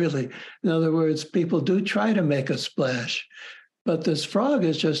want to really, in other words, people do try to make a splash, but this frog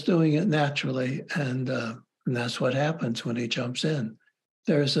is just doing it naturally. And that's what happens when he jumps in.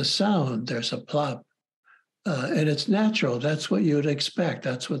 There's a sound, there's a plop, and it's natural. That's what you'd expect.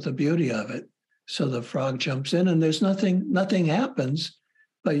 That's what the beauty of it. So the frog jumps in and there's nothing happens,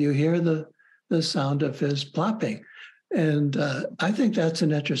 but you hear the sound of his plopping. And I think that's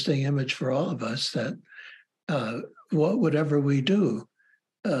an interesting image for all of us, that whatever we do,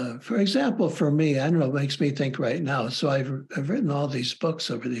 for example, for me, I don't know, it makes me think right now. So I've written all these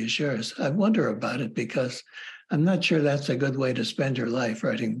books over these years. I wonder about it because I'm not sure that's a good way to spend your life,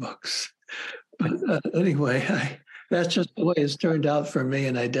 writing books. But anyway, that's just the way it's turned out for me,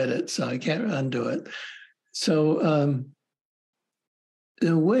 and I did it, so I can't undo it. So in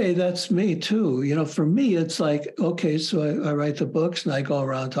a way, that's me too. For me, it's like, okay, so I write the books and I go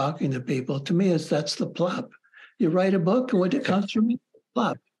around talking to people. To me, that's the plop. You write a book, and what it comes from me,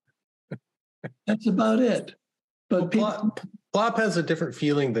 plop. That's about it. But plop has a different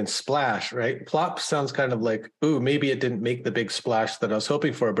feeling than splash, right? Plop sounds kind of like, ooh, maybe it didn't make the big splash that I was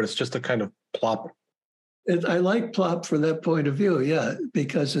hoping for, but it's just a kind of plop. I like plop from that point of view, yeah,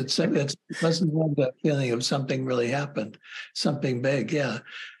 because it doesn't have that feeling of something really happened, something big, yeah.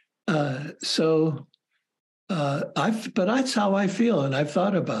 But that's how I feel, and I've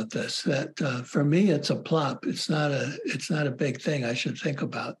thought about this. That for me, it's a plop. It's not a big thing I should think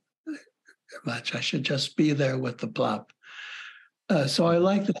about much. I should just be there with the plop. So I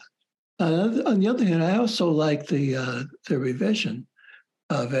like that. On the other hand, I also like the revision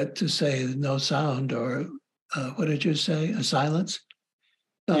of it to say no sound, or what did you say? A silence?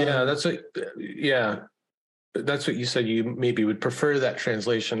 That's what you said. You maybe would prefer that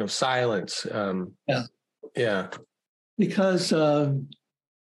translation of silence. Yeah. Because then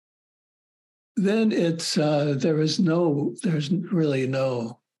it's there's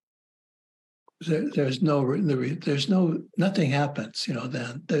nothing happens.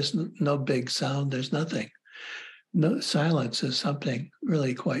 Then there's no big sound. There's nothing. No, silence is something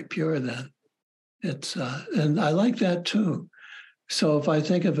really quite pure. Then it's and I like that too. So if I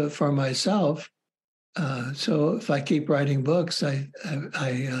think of it for myself, so if I keep writing books, I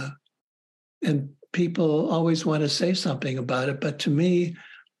and people always want to say something about it, but to me,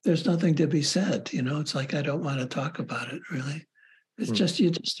 there's nothing to be said. It's like I don't want to talk about it really. It's just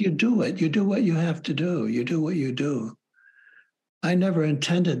you do it. You do what you have to do. You do what you do. I never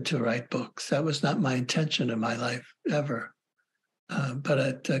intended to write books. That was not my intention in my life ever. But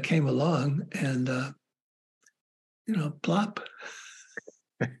it came along and, plop.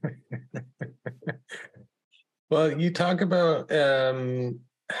 Well, you talk about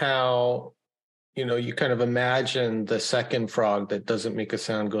how, you kind of imagine the second frog that doesn't make a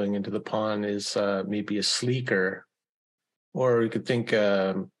sound going into the pond is maybe a sleeker. Or you could think,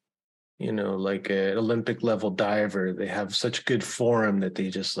 like an Olympic level diver. They have such good form that they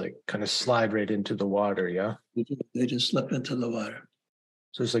just like kind of slide right into the water. Yeah. They just slip into the water.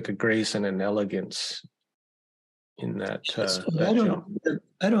 So there's like a grace and an elegance in that.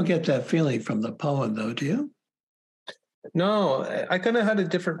 I don't get that feeling from the poem, though. Do you? No, I kind of had a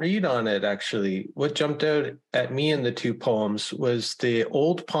different read on it, actually. What jumped out at me in the two poems was the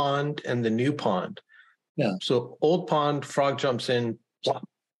old pond and the new pond. Yeah. So old pond, frog jumps in, plop,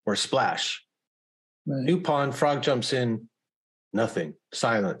 or splash. Right. New pond, frog jumps in, nothing,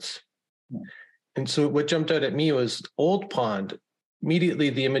 silence. Yeah. And so what jumped out at me was old pond,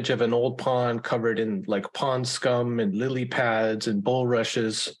 immediately the image of an old pond covered in like pond scum and lily pads and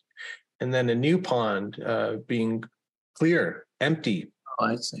bulrushes, and then a new pond being clear, empty. Oh,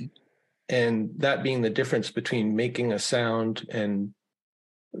 I see. And that being the difference between making a sound and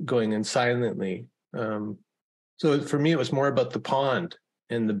going in silently. So for me, it was more about the pond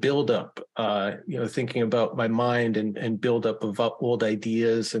and the buildup, thinking about my mind and buildup of old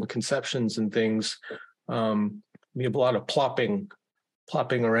ideas and conceptions and things. We have a lot of plopping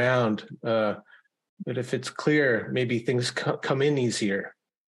around. But if it's clear, maybe things come in easier,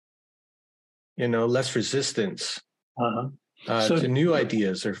 less resistance to new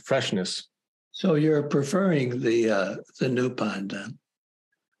ideas or freshness. So you're preferring the new pond then?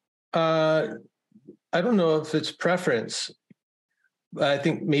 I don't know if it's preference. I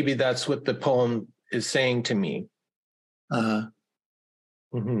think maybe that's what the poem is saying to me.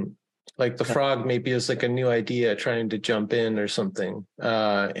 Like the frog maybe is like a new idea trying to jump in or something.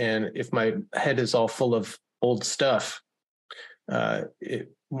 And if my head is all full of old stuff,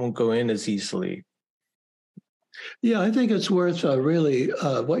 it won't go in as easily. Yeah, I think it's worth really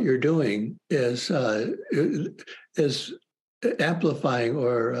what you're doing is amplifying,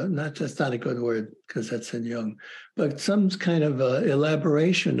 or that's not a good word because that's in Jung, but some kind of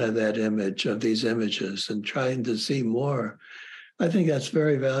elaboration of that image, of these images, and trying to see more. I think that's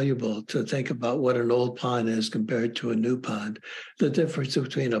very valuable to think about what an old pond is compared to a new pond, the difference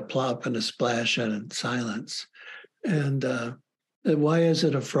between a plop and a splash and silence. And why is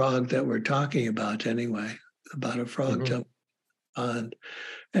it a frog that we're talking about anyway? About a frog jumping pond.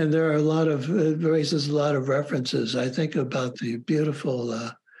 And there are it raises a lot of references. I think about the beautiful,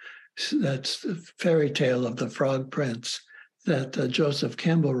 that's the fairy tale of the Frog Prince that Joseph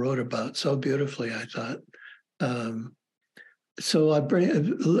Campbell wrote about so beautifully, I thought. So I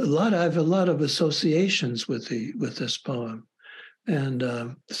have a lot of associations with this poem.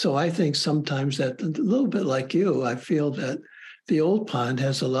 And so I think sometimes that, a little bit like you, I feel that the old pond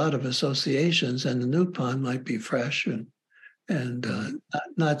has a lot of associations and the new pond might be fresh and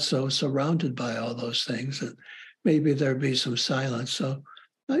not so surrounded by all those things. And maybe there'd be some silence. So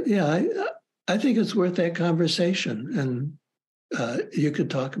I think it's worth that conversation. And you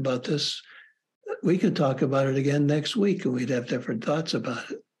could talk about this. We could talk about it again next week and we'd have different thoughts about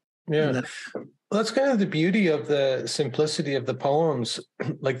it. Yeah. Well, that's kind of the beauty of the simplicity of the poems.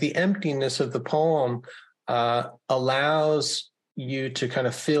 Like the emptiness of the poem allows you to kind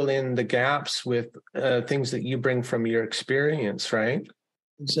of fill in the gaps with things that you bring from your experience, right?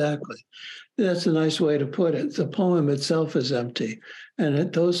 Exactly. That's a nice way to put it. The poem itself is empty, and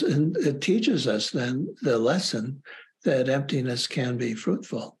it teaches us then the lesson that emptiness can be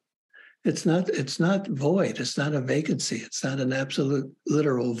fruitful. It's not void. It's not a vacancy. It's not an absolute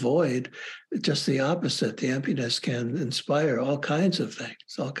literal void. It's just the opposite. The emptiness can inspire all kinds of things,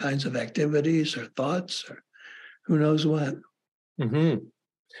 all kinds of activities or thoughts or who knows what. Mm-hmm.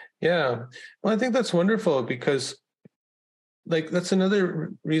 Yeah. Well, I think that's wonderful because that's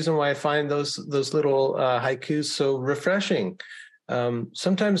another reason why I find those little haikus so refreshing.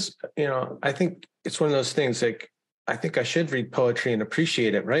 Sometimes, I think it's one of those things I think I should read poetry and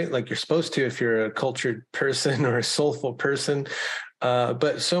appreciate it, right? Like you're supposed to if you're a cultured person or a soulful person.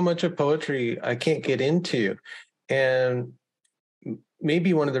 But so much of poetry I can't get into. And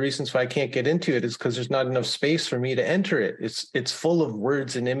maybe one of the reasons why I can't get into it is because there's not enough space for me to enter it. It's full of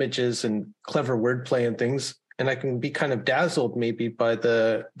words and images and clever wordplay and things. And I can be kind of dazzled maybe by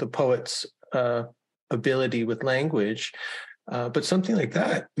the poet's ability with language. But something like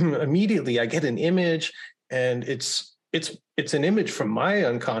that, immediately I get an image and it's an image from my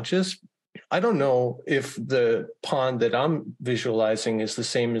unconscious. I don't know if the pond that I'm visualizing is the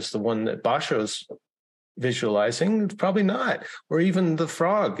same as the one that Basho's visualizing. It's probably not. Or even the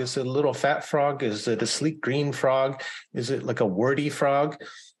frog. Is it a little fat frog? Is it a sleek green frog? Is it like a wordy frog?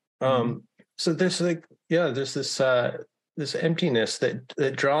 So there's there's this emptiness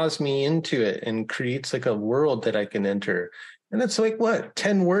that draws me into it and creates like a world that I can enter. And it's like,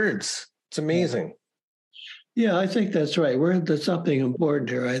 10 words. It's amazing. Yeah, I think that's right. There's something important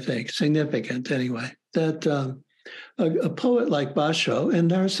here, I think, significant anyway, that a poet like Basho, and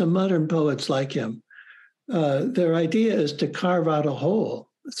there are some modern poets like him, their idea is to carve out a hole,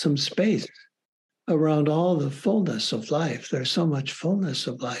 some space around all the fullness of life. There's so much fullness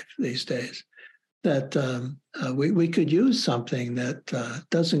of life these days that we could use something that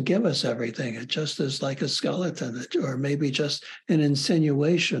doesn't give us everything. It just is like a skeleton, or maybe just an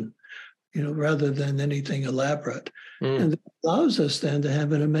insinuation, rather than anything elaborate. And it allows us then to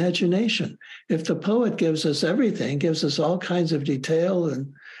have an imagination. If the poet gives us everything, gives us all kinds of detail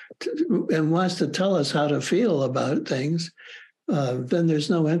and wants to tell us how to feel about things, then there's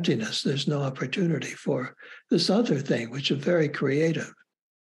no emptiness. There's no opportunity for this other thing, which is very creative.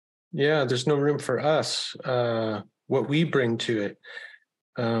 Yeah, there's no room for us, what we bring to it.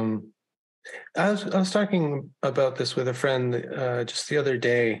 I was talking about this with a friend just the other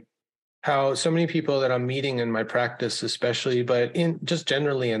day, how so many people that I'm meeting in my practice, especially, but in just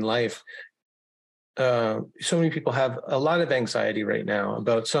generally in life, so many people have a lot of anxiety right now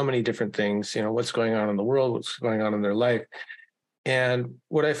about so many different things, what's going on in the world, what's going on in their life. And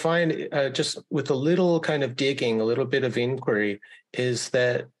what I find just with a little kind of digging, a little bit of inquiry, is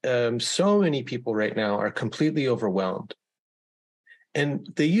that so many people right now are completely overwhelmed.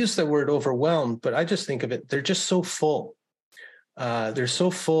 And they use the word overwhelmed, but I just think of it, they're just so full. They're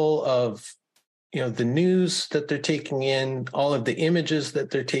so full of, the news that they're taking in, all of the images that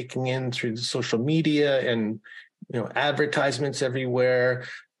they're taking in through the social media and, advertisements everywhere.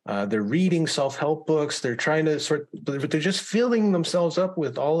 They're reading self-help books. They're trying to but they're just filling themselves up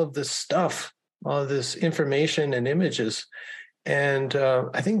with all of this stuff, all of this information and images. And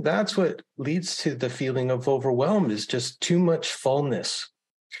I think that's what leads to the feeling of overwhelm, is just too much fullness.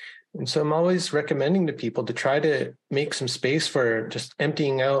 And so I'm always recommending to people to try to make some space for just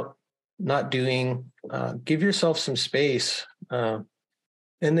emptying out, not doing, give yourself some space. And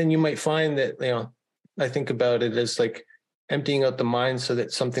then you might find that, I think about it as like emptying out the mind so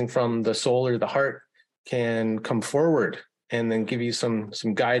that something from the soul or the heart can come forward and then give you some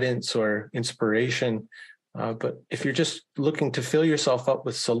guidance or inspiration. But if you're just looking to fill yourself up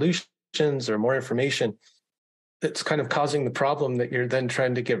with solutions or more information, it's kind of causing the problem that you're then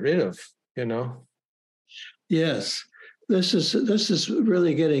trying to get rid of, Yes, this is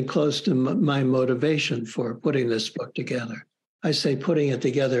really getting close to my motivation for putting this book together. I say putting it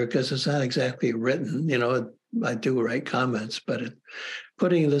together because it's not exactly written, I do write comments, but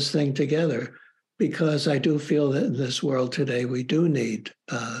putting this thing together, because I do feel that in this world today, we do need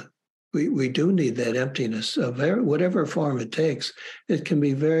we do need that emptiness of whatever form it takes. It can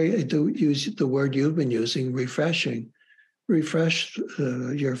be I do use the word you've been using, refresh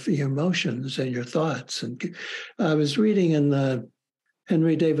your emotions and your thoughts. And I was reading in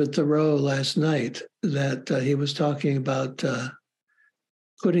Henry David Thoreau last night that he was talking about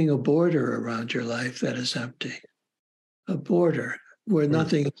putting a border around your life that is empty, a border where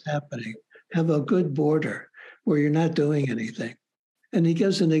nothing is happening. Have a good border where you're not doing anything. And he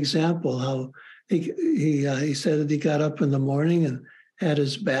gives an example how he said that he got up in the morning and had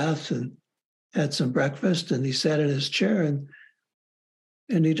his bath and had some breakfast, and he sat in his chair and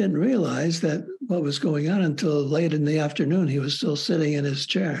he didn't realize that what was going on until late in the afternoon. He was still sitting in his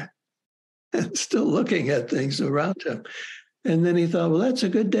chair and still looking at things around him. And then he thought, well, that's a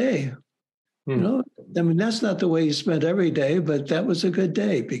good day. That's not the way you spent every day, but that was a good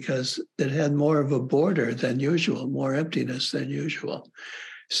day because it had more of a border than usual, more emptiness than usual.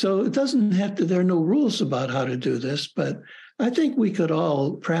 So it doesn't have to, there are no rules about how to do this, but I think we could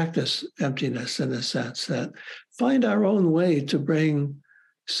all practice emptiness in the sense that find our own way to bring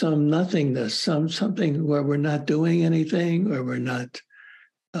some nothingness, something where we're not doing anything, or we're not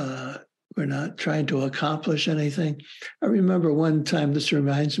trying to accomplish anything. I remember one time, this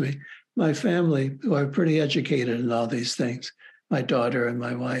reminds me, my family, who are pretty educated in all these things, my daughter and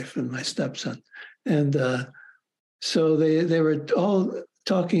my wife and my stepson. And so they were all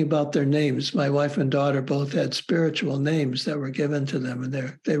talking about their names. My wife and daughter both had spiritual names that were given to them,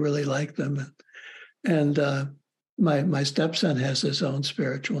 and they really liked them. And my stepson has his own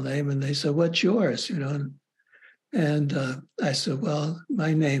spiritual name, and they said, "What's yours?" And I said, "Well,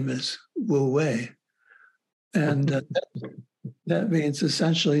 my name is Wu Wei," and that means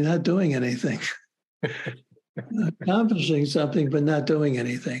essentially not doing anything, accomplishing something, but not doing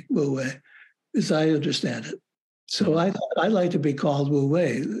anything. Wu Wei, as I understand it. So I thought I'd like to be called Wu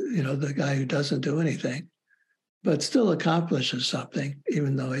Wei, the guy who doesn't do anything, but still accomplishes something,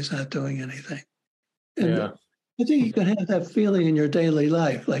 even though he's not doing anything. And I think you can have that feeling in your daily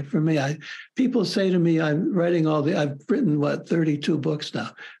life. Like for me, people say to me, I've written 32 books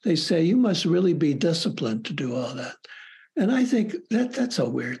now. They say, you must really be disciplined to do all that. And I think that's a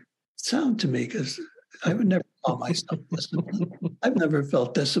weird sound to me, because I would never call myself disciplined. I've never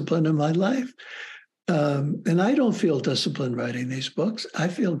felt disciplined in my life. And I don't feel disciplined writing these books. I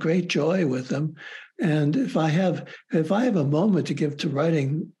feel great joy with them. And if I have a moment to give to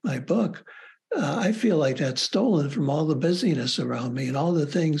writing my book, I feel like that's stolen from all the busyness around me and all the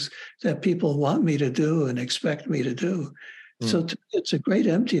things that people want me to do and expect me to do. So it's a great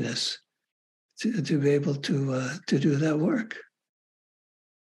emptiness to be able to do that work.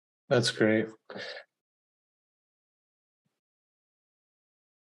 That's great.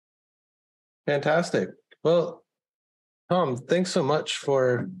 Fantastic. Well, Tom, thanks so much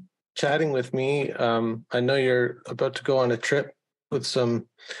for chatting with me. I know you're about to go on a trip with some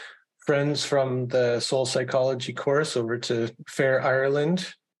friends from the soul psychology course over to Fair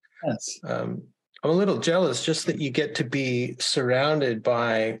Ireland. Yes. I'm a little jealous just that you get to be surrounded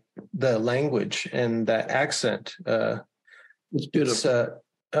by the language and that accent. It's beautiful.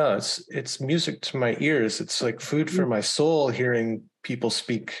 It's music to my ears. It's like food for my soul hearing people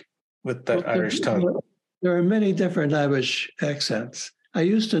speak with that Irish tongue. There are many different Irish accents. I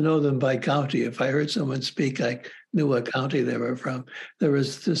used to know them by county. If I heard someone speak, I knew what county they were from.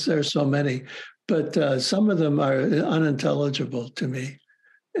 There's so many, but some of them are unintelligible to me,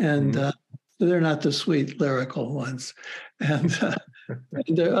 and they're not the sweet lyrical ones. And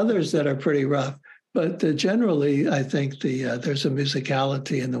there are others that are pretty rough. But generally, I think there's a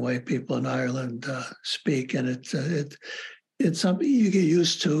musicality in the way people in Ireland speak, and it's something you get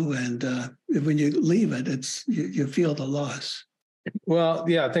used to, and when you leave it, you feel the loss. Well,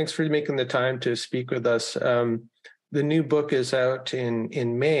 yeah, thanks for making the time to speak with us. The new book is out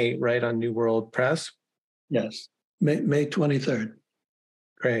in May, right, on New World Press? Yes, May 23rd.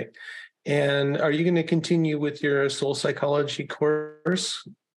 Great. And are you going to continue with your soul psychology course?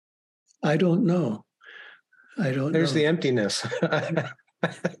 I don't know. There's the emptiness.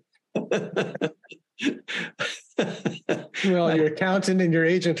 Well, your accountant and your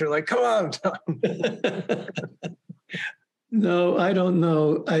agent are like, come on, Tom. No, I don't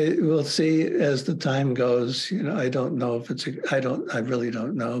know. I will see as the time goes. I don't know if I really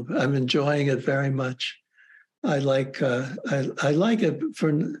don't know. I'm enjoying it very much. I like it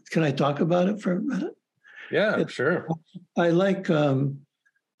can I talk about it for a minute? Yeah, sure. I like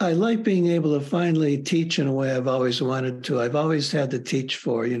being able to finally teach in a way I've always wanted to. I've always had to teach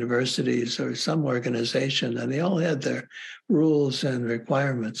for universities or some organization, and they all had their rules and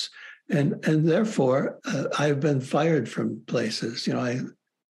requirements. And therefore, I've been fired from places. I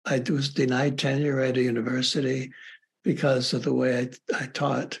was denied tenure at a university because of the way I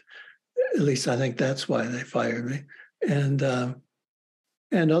taught. At least I think that's why they fired me.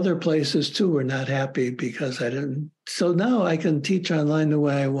 And other places too were not happy because I didn't. So now I can teach online the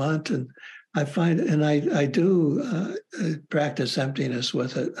way I want, and I find, and I do practice emptiness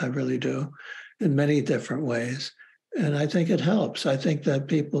with it. I really do, in many different ways. And I think it helps. I think that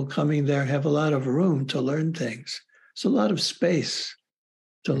people coming there have a lot of room to learn things. It's a lot of space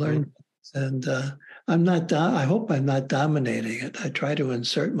to learn things. And I hope I'm not dominating it. I try to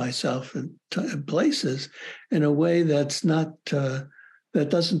insert myself in places in a way that's not, that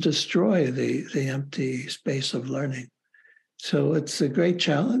doesn't destroy the empty space of learning. So it's a great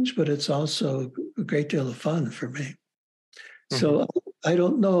challenge, but it's also a great deal of fun for me. So I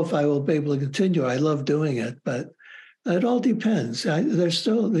don't know if I will be able to continue. I love doing it, but it all depends. There's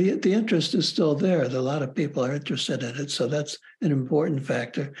still the interest is still there. A lot of people are interested in it, so that's an important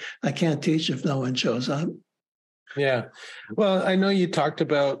factor. I can't teach if no one shows up. Yeah. Well, I know you talked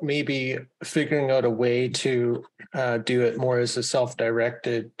about maybe figuring out a way to do it more as a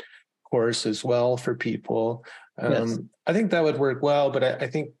self-directed course as well for people. Yes. I think that would work well, but I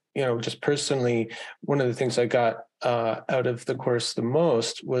think, just personally, one of the things I got out of the course the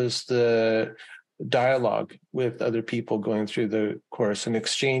most was the dialogue with other people going through the course and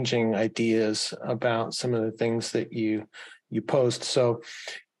exchanging ideas about some of the things that you post. So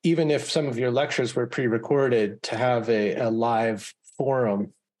even if some of your lectures were pre-recorded, to have a live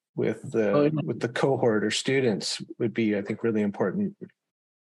forum with the cohort or students would be, I think, really important.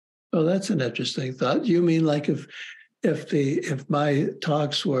 Oh, that's an interesting thought. You mean like if my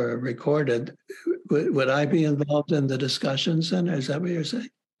talks were recorded, would I be involved in the discussions then? Is that what you're saying?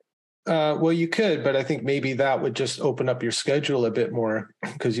 Well, you could, but I think maybe that would just open up your schedule a bit more,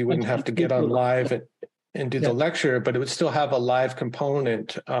 because you wouldn't have to get on live and do the lecture, but it would still have a live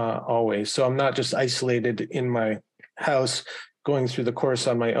component always. So I'm not just isolated in my house going through the course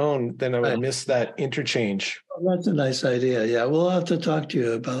on my own. Then I would miss that interchange. Well, that's a nice idea. Yeah, we'll have to talk to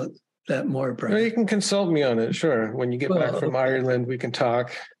you about that more, Brian. Well, you can consult me on it. Sure. When you get back from Ireland, we can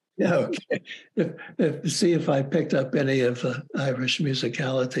talk. Yeah, okay. See if I picked up any of the Irish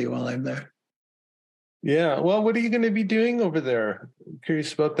musicality while I'm there. Yeah. Well, what are you going to be doing over there? I'm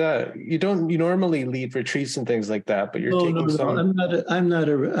curious about that. You normally lead retreats and things like that, but you're taking some. I'm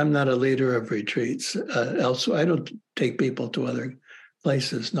not a leader of retreats. Elsewhere, I don't take people to other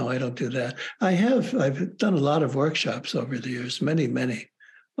places. No, I don't do that. I've done a lot of workshops over the years, many,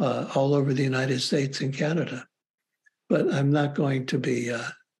 all over the United States and Canada. But I'm not going to be.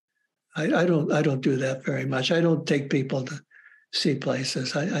 I don't do that very much. I don't take people to see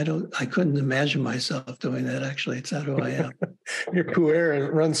places. I couldn't imagine myself doing that. Actually, it's not who I am. Your puer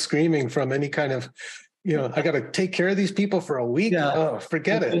runs screaming from any kind of, I got to take care of these people for a week. Yeah. Oh,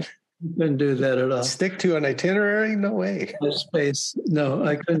 forget it. I couldn't do that at all. Stick to an itinerary? No way. No space. No,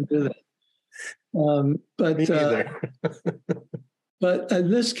 I couldn't do that. But me neither. But in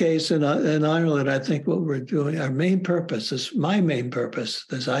this case, in Ireland, I think what we're doing, my main purpose,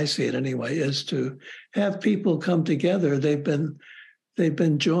 as I see it anyway, is to have people come together. They've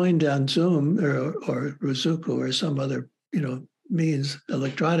been joined on Zoom or Ruzuku or some other means,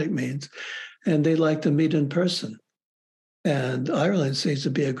 electronic means, and they like to meet in person. And Ireland seems to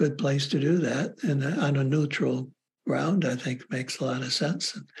be a good place to do that, and on a neutral ground, I think makes a lot of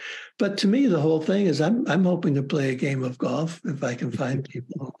sense. But to me, the whole thing is I'm hoping to play a game of golf if I can find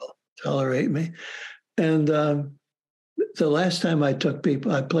people who will tolerate me. And the last time I took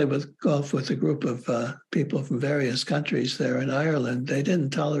people, I played golf with a group of people from various countries there in Ireland. They didn't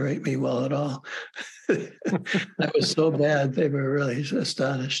tolerate me well at all. I was so bad; they were really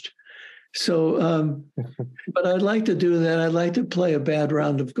astonished. So, but I'd like to do that. I'd like to play a bad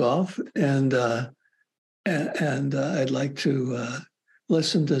round of golf, and I'd like to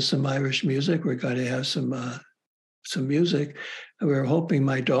listen to some Irish music. We're going to have some music. We're hoping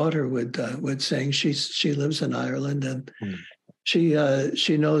my daughter would sing. She lives in Ireland, and she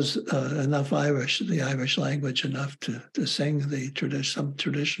knows enough Irish, the Irish language, enough to sing some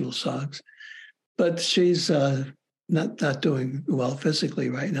traditional songs. But she's not doing well physically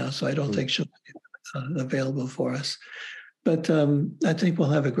right now, so I don't think she'll be available for us. But I think we'll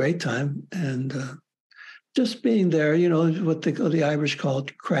have a great time, and just being there, what the Irish call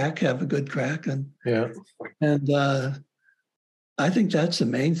crack, have a good crack, and I think that's the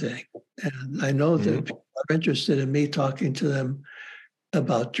main thing. And I know that people are interested in me talking to them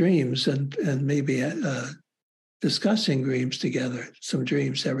about dreams and maybe discussing dreams together, some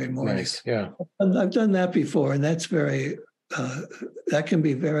dreams every morning. Nice. Yeah. I've done that before, and that's that can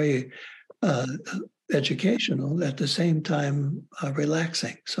be very educational, at the same time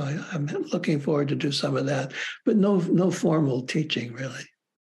relaxing. So I'm looking forward to do some of that, but no formal teaching, really.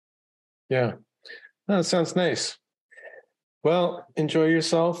 Yeah. Oh, that sounds nice. Well, enjoy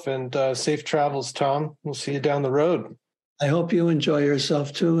yourself and safe travels, Tom. We'll see you down the road. I hope you enjoy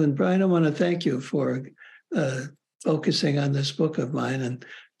yourself too. And Brian, I want to thank you for focusing on this book of mine and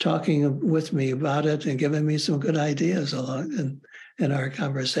talking with me about it and giving me some good ideas along in our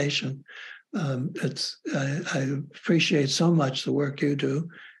conversation. I appreciate so much the work you do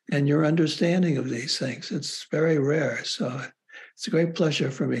and your understanding of these things. It's very rare. So it's a great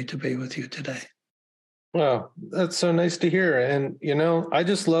pleasure for me to be with you today. Well, that's so nice to hear. And, I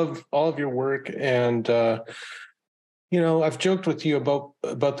just love all of your work. And, I've joked with you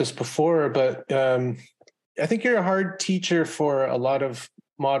about this before, but I think you're a hard teacher for a lot of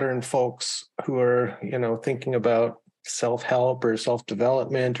modern folks who are, thinking about self-help or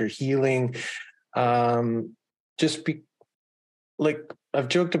self-development or healing. I've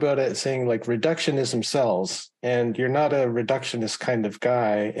joked about it saying like reductionism sells, and you're not a reductionist kind of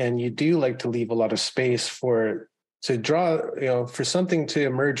guy. And you do like to leave a lot of space for something to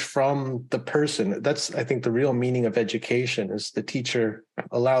emerge from the person. That's, I think, the real meaning of education is the teacher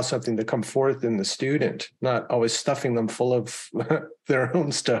allows something to come forth in the student, not always stuffing them full of their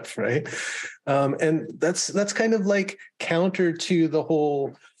own stuff. Right. And that's kind of like counter to the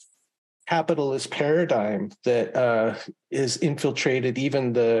whole capitalist paradigm that is infiltrated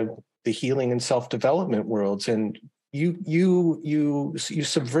even the healing and self-development worlds. And you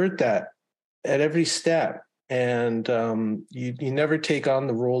subvert that at every step. And you never take on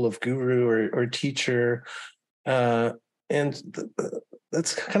the role of guru or teacher. And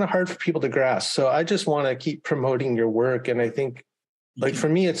that's kind of hard for people to grasp. So I just want to keep promoting your work. And I think, like, for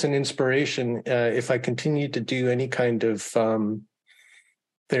me, it's an inspiration if I continue to do any kind of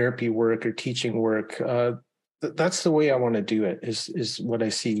therapy work or teaching work. That's the way I want to do it, is what I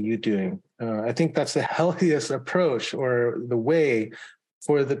see you doing. I think that's the healthiest approach, or the way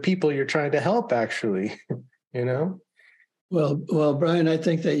for the people you're trying to help, actually. Well, Brian, I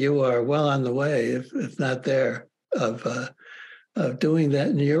think that you are well on the way, if not there, of doing that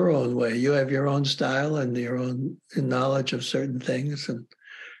in your own way. You have your own style and your own knowledge of certain things, and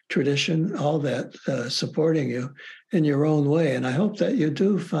tradition, all that supporting you in your own way. And I hope that you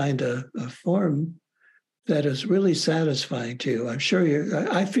do find a form that is really satisfying to you. I'm sure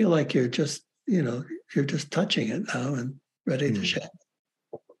I feel like you're just touching it now and ready to share.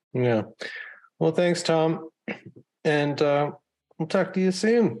 Yeah. Well, thanks, Tom. And we'll talk to you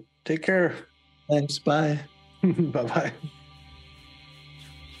soon. Take care. Thanks. Bye. Bye-bye.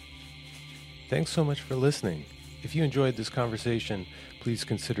 Thanks so much for listening. If you enjoyed this conversation, please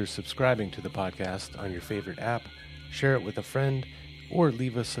consider subscribing to the podcast on your favorite app, share it with a friend, or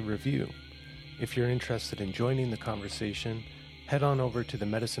leave us a review. If you're interested in joining the conversation, head on over to the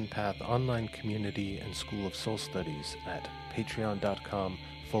Medicine Path online community and School of Soul Studies at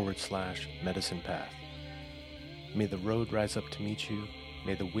patreon.com/Medicine Path. May the road rise up to meet you.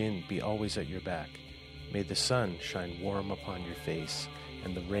 May the wind be always at your back. May the sun shine warm upon your face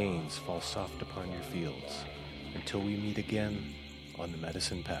and the rains fall soft upon your fields. Until we meet again on the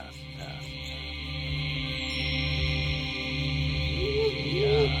Medicine Path.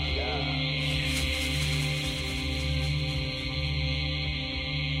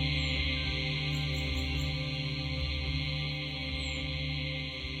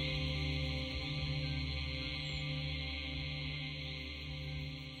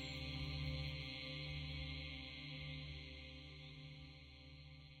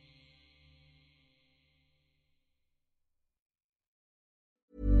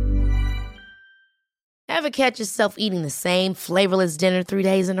 Ever catch yourself eating the same flavorless dinner 3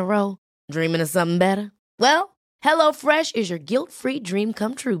 days in a row? Dreaming of something better? Well, HelloFresh is your guilt-free dream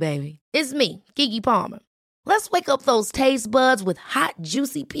come true, baby. It's me, Keke Palmer. Let's wake up those taste buds with hot,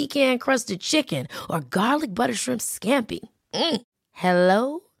 juicy pecan-crusted chicken or garlic butter shrimp scampi.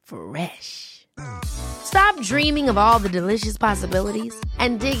 Hello Fresh. Stop dreaming of all the delicious possibilities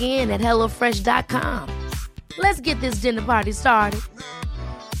and dig in at HelloFresh.com. Let's get this dinner party started.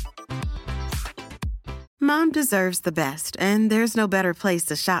 Mom deserves the best, and there's no better place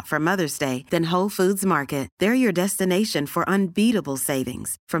to shop for Mother's Day than Whole Foods Market. They're your destination for unbeatable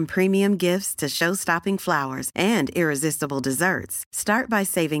savings, from premium gifts to show-stopping flowers and irresistible desserts. Start by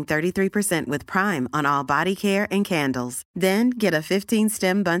saving 33% with Prime on all body care and candles. Then get a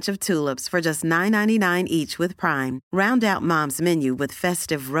 15-stem bunch of tulips for just $9.99 each with Prime. Round out Mom's menu with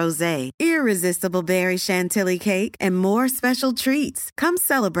festive rosé, irresistible berry chantilly cake, and more special treats. Come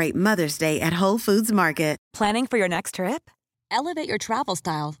celebrate Mother's Day at Whole Foods Market. Planning for your next trip? Elevate your travel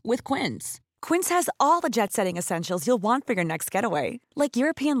style with Quince. Quince has all the jet-setting essentials you'll want for your next getaway, like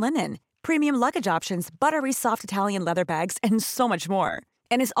European linen, premium luggage options, buttery soft Italian leather bags, and so much more.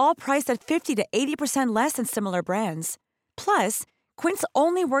 And is all priced at 50 to 80% less than similar brands. Plus, Quince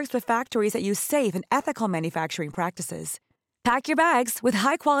only works with factories that use safe and ethical manufacturing practices. Pack your bags with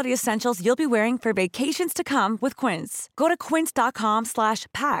high-quality essentials you'll be wearing for vacations to come with Quince. Go to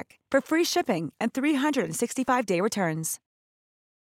quince.com/pack for free shipping and 365-day returns.